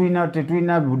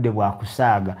 Tetulina budde bwa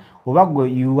kusaaga. Oba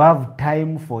gwe you have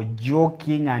time for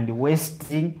joking and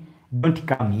wasting, don't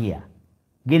come here.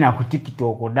 Genda ku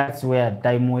TikTok, that's where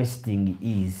time wasting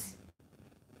is.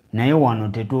 Naye wano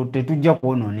tetujja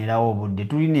kwonoonerawo obudde.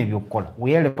 Tulina ebyokukola.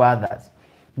 We help others.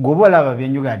 Gwoba olaba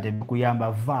byenjogera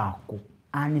tebikuyamba vaako.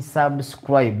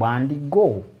 Unsubscribe and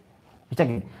go.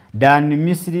 Than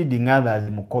misleading others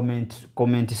mu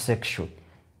comment section.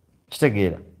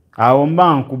 Kitegeera. Awo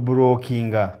mba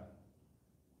nkublockinga.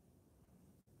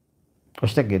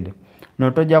 Okitegedde.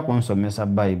 Notojja kunsomesa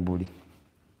Bayibuli.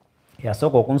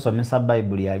 Yasooka okunsomesa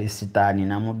Bayibuli yali sitaani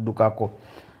namuddukako.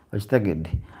 Okitegedde.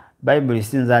 Bayibuli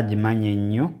sinza agimanya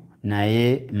ennyo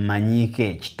naye mmanyiiko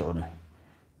ekitono.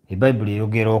 Bayibuli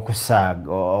eyogera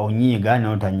okusaaga onyiiga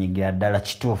n'otanyigira ddala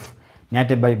kituufu. Naye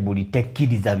ate Bayibuli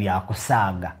tekkiriza bya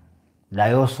kusaaga.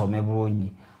 Ddayo osome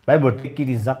bulungi. Bayibuli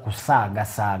tekkiriza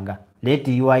kusaaga. Let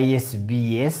your yes be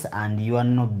yes and your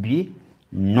no be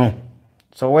no.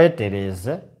 So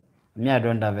weetereze. Me I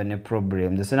don't have any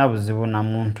problem. Nze sina buzibu na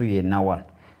muntu yenna wano.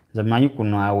 Nze manyi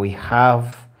kuno we have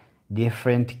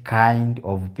different kind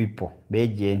of people.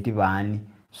 Bejenti baani.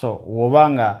 So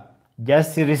wobanga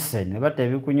just listen. But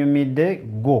ebikunyumidde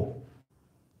go.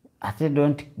 Ate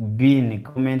don't be in the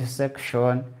comment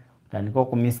section. Tandika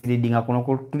ku misleading kuno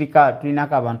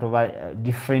tulinako abantu ba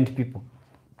different people.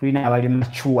 Tulina abali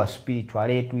mature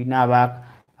spiritual, tulina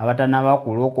abatanaba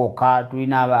kulokoka,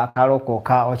 tulina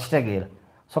abakalokoka. Okitegeera.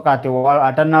 So kati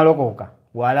atanalokoka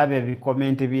walabe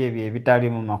ebikomenti bye ebitali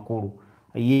mu makulu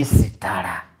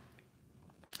yesitala.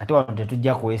 ate wano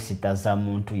tetujja kwesitaza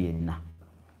muntu yenna.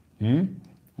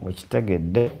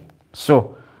 Wekitegedde.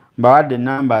 So mbawadde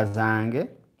namba zange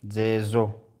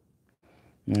zeezo.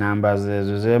 Namba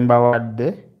zeezo ze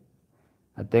mbawadde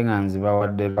ate nga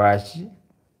nzibawadde lwaki?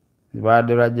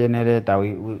 Zibawadde lwa generator.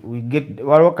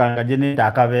 Waliwo kanga generator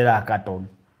akabeera akatono.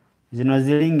 Zino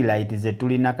ring light ze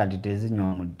tulina kati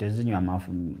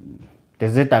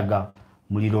tezeetaga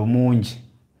muliro mungi.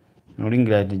 Ring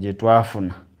light gye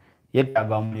twafuna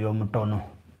yeetaaga muliro mutono.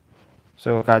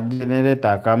 So ka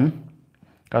generator akamu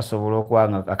kasobola okuba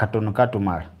nga akatono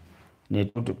katumala.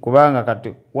 Kubanga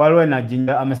kati waliwo na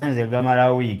jinja amasannyalaze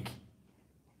gamala wiiki.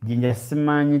 Jinja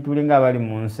simanyi tulinga abali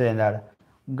mu nsi endala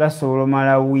gasobola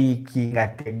mala wiiki nga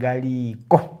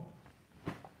tegaliiko.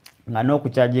 Nga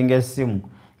n'okucharginga essimu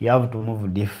you have to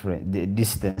move the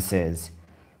distances.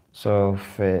 So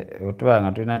otuba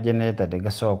nga tulina generator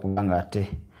tegasobola okuba nga ate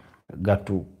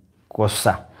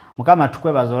gatukosa. Mukama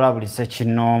tukwebaza olwa buli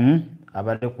ssekinnoomu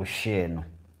abadde ku share eno.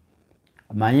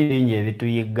 Manyi bingi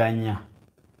ebituyigganya.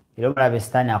 Era obulabe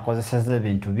Sitaani akozeseza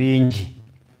ebintu bingi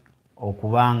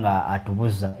okubanga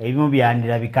atubuza. Ebimu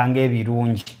byandirabika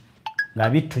ng'ebirungi nga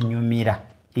bitunyumira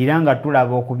era nga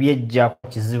tulaba okubyejja ku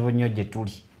kizibu nnyo gye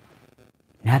tuli.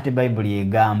 Naye ate Bayibuli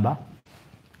egamba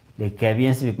leka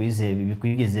ebyensi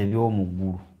bikuyigize eby'omu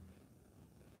ggulu.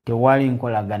 Tewali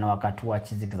nkolagana wakati wa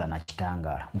kizikiza na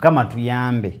kitangaala. Mukama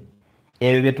tuyambe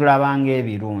ebyo bye tulabanga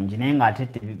ebirungi naye ng'ate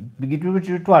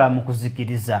bitutwala mu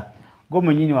kuzikiriza. Gwe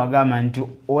mwennyini wagamba nti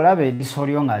olaba eriiso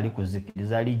lyo nga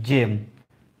likuzikiriza lijeemu.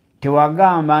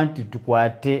 Tewagamba nti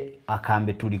tukwate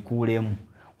akambe tulikuulemu.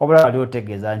 Wabula wali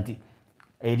otegeeza nti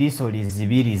eriiso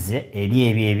lizibirize eri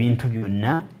ebyo ebintu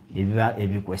byonna ebiba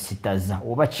ebikwesitaza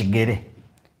oba kigere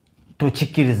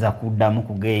tokikkiriza kuddamu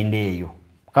kugenda eyo.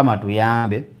 Mukama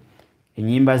tuyambe.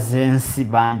 Ennyimba z'ensi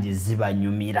bangi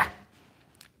zibanyumira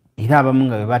era abamu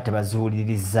nga bwe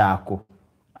tebaziwulirizaako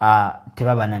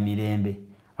tebaba na mirembe.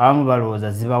 Abamu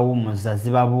balowooza zibawumuza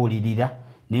zibabuulirira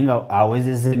naye nga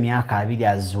awezezza emyaka 2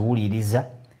 aziwuliriza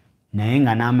naye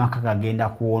nga n'amaka gagenda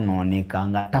kwonooneka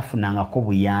nga tafunangako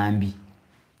buyambi.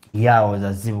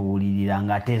 Yawooza zibuulirira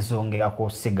nga tezongerako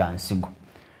sigansigo.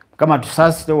 Mukama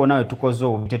tusaasire wonna we tukoze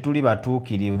obubi tetuli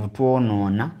batuukirivu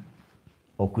twonoona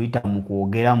okuyita mu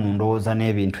kwogera mu ndowooza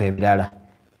n'ebintu ebirala.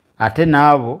 Ate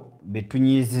n'abo be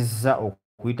tunyiizizza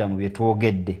okuyita mu bye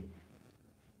twogedde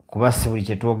kuba si buli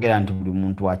kye twogera nti buli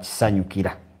muntu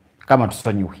akisanyukira. Mukama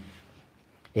tusonyiwe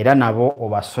era nabo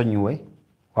obasonyiwe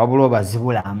wabula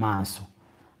obazibula amaaso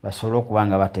basobole okuba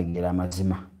nga bategeera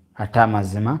amazima ate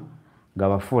amazima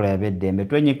gabafuula ab'eddembe.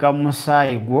 Twenyika mu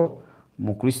musaayi gwo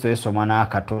mu Kristo Yesu Omwana wa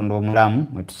Katonda omulamu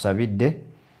mwe tusabidde.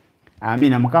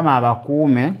 Amiina. Mukama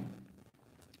abakuume.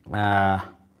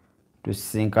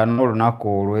 Tusisinkana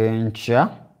olunaku olw'enkya.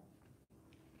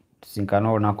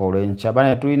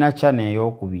 Bane tulina channel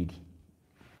ey'okubiri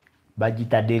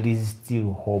bagita There is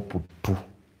Still Hope 2.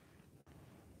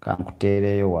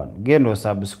 Kankuteereyo wano. Genda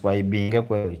osubscribinge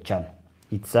ku eyo channel.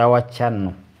 It's our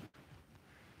channel.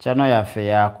 Channel yaffe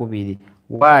yakubiri.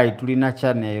 Why tulina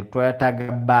channel eyo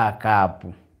twetaga backup.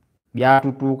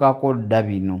 Byatutuukako dda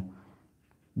bino.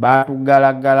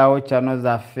 Baatugalagalawo channel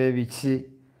zaffe biki.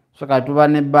 So kati tuba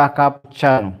ne backup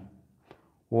channel.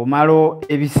 Omalo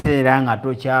ebiseera nga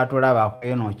tokyatulaba ku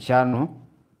eno channel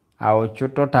awo kyo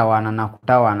totawaana na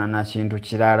kutawaana na kintu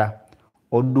kirala.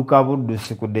 Odduka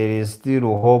buddusi ku There is Still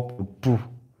Hope 2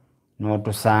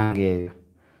 n'otusanga eyo.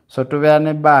 So tubeera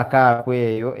ne backup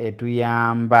eyo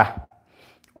etuyamba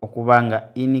okuba nga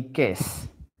in case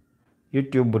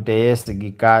YouTube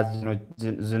teyeesigika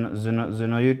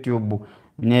zino YouTube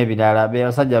n'ebirala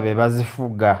basajja be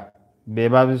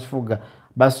bazifuga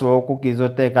basobola okukkiriza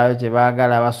oteekayo kye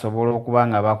baagala basobola okuba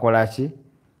nga bakola ki?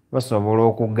 Basobola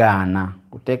okugaana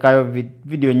kuteekayo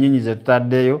video nnyingi ze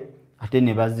tutaddeyo ate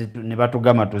ne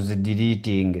batugamba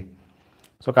tuzideleting.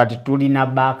 So kati tulina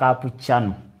backup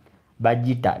channel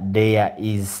bagita There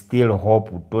is Still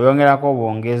Hope. Tuyongerako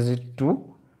bwongezi tu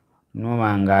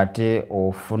noba nga ate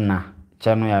ofuna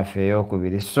channel yaffe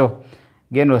ey'okubiri. So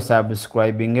genda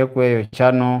osubscribinge ku eyo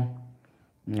channel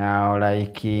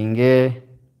olaikinge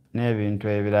n'ebintu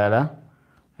ebirala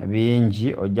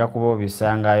bingi ojja kuba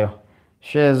obisangayo.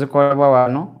 Share zikolebwa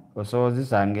wano osobola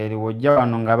ozisanga eri wojja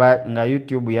wano nga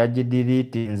YouTube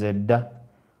yagideletinze dda.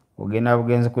 Ogenda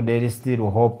bugenzi ku There is Still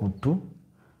Hope 2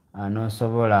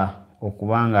 n'osobola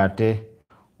okuba nga ate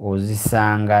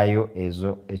ozisangayo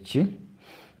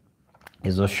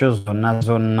ezo show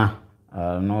zonna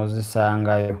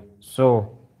n'ozisangayo. So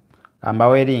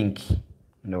kambawe link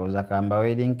ndowooza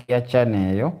kambawe link ya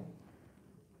channel eyo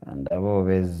ndaba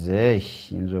obezze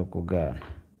yinza okugaana.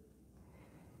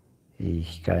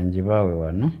 kanjibawe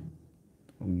wano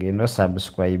ogenda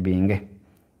subscribinge.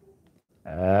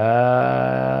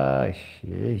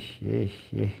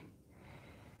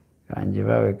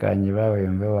 Kanjibawe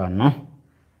mve wano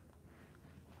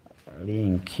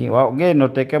linki genda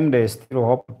otekemu the still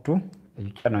hope tu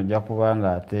ekikyano ojja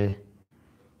kubanga ate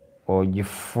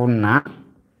ogifuna.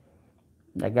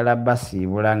 Njagala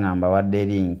basiibula nga mbawadde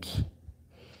linki.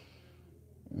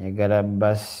 Njagala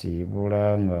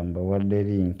basiibula nga mbawadde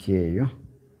linki eyo.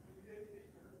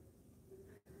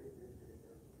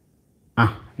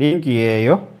 Linki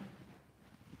eyo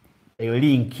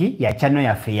linki ya channel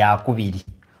yaffe yakubiri.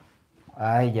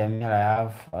 Jamila, I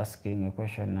have asking a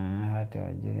question.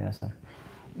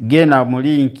 Genda mu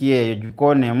linki eyo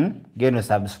gikonemu, genda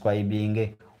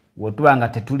subscribinge. Wetuba nga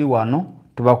tetuli wano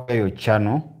tuba ku eyo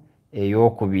channel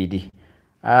eyokubiri.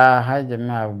 Hi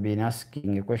Jamila, I've been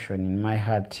asking a question in my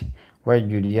heart. Why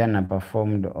Juliana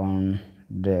performed on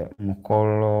the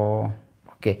mukolo?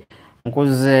 Okay.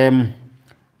 Nkuzemu.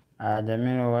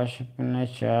 Jamila worship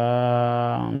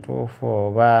nature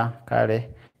ntufoba kale.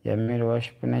 Jamila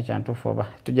worship nature ntufoba.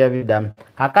 Tujja bidamu.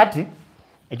 Kakati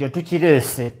ekyo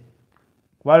tukirese.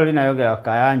 Walo linayogera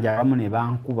Kayanja abamu ne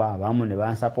bankuba, abamu ne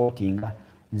bansupportinga.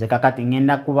 Nze kakati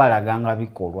ngenda kubalaganga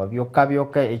bikolwa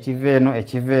byokka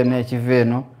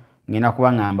ekiveeno ngenda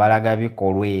kuba nga mbalaga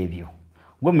bikolwa ebyo.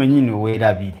 Gwe mwennyini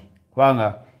weerabire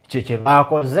kubanga kye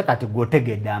baakoze kati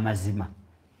gwotegedde amazima.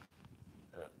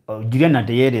 Juliana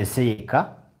teyeerese yekka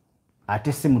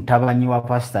ate si mutabanyi wa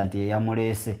pasita nti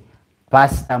yeyamuleese.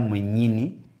 Pasita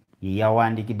mwennyini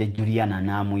yeyawandikidde Juliana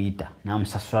n'amuyita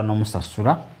n'amusasula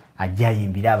n'omusasula ajja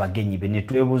ayimbira abagenyi be. Ne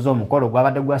twebuuza omukolo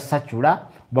gwabadde gwa Sachula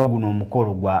oba guno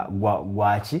omukolo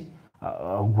gwaki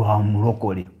gwa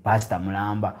mulokole pasita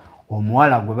mulamba.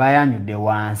 Omuwala gwe bayanjudde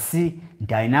wansi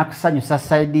nti alina kusanyusa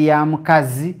sayidi ya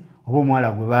mukazi oba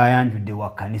omuwala gwe bayanjudde wa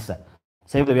kkanisa.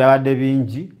 Saibwe byabadde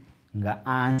bingi nga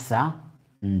ansa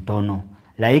ntono.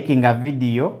 Likinga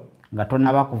video nga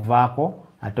tonaba kuvaako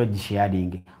ate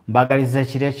ogisharinge. Mbagaliza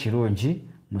ekiro ekirungi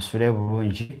musule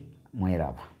bulungi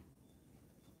mweraba.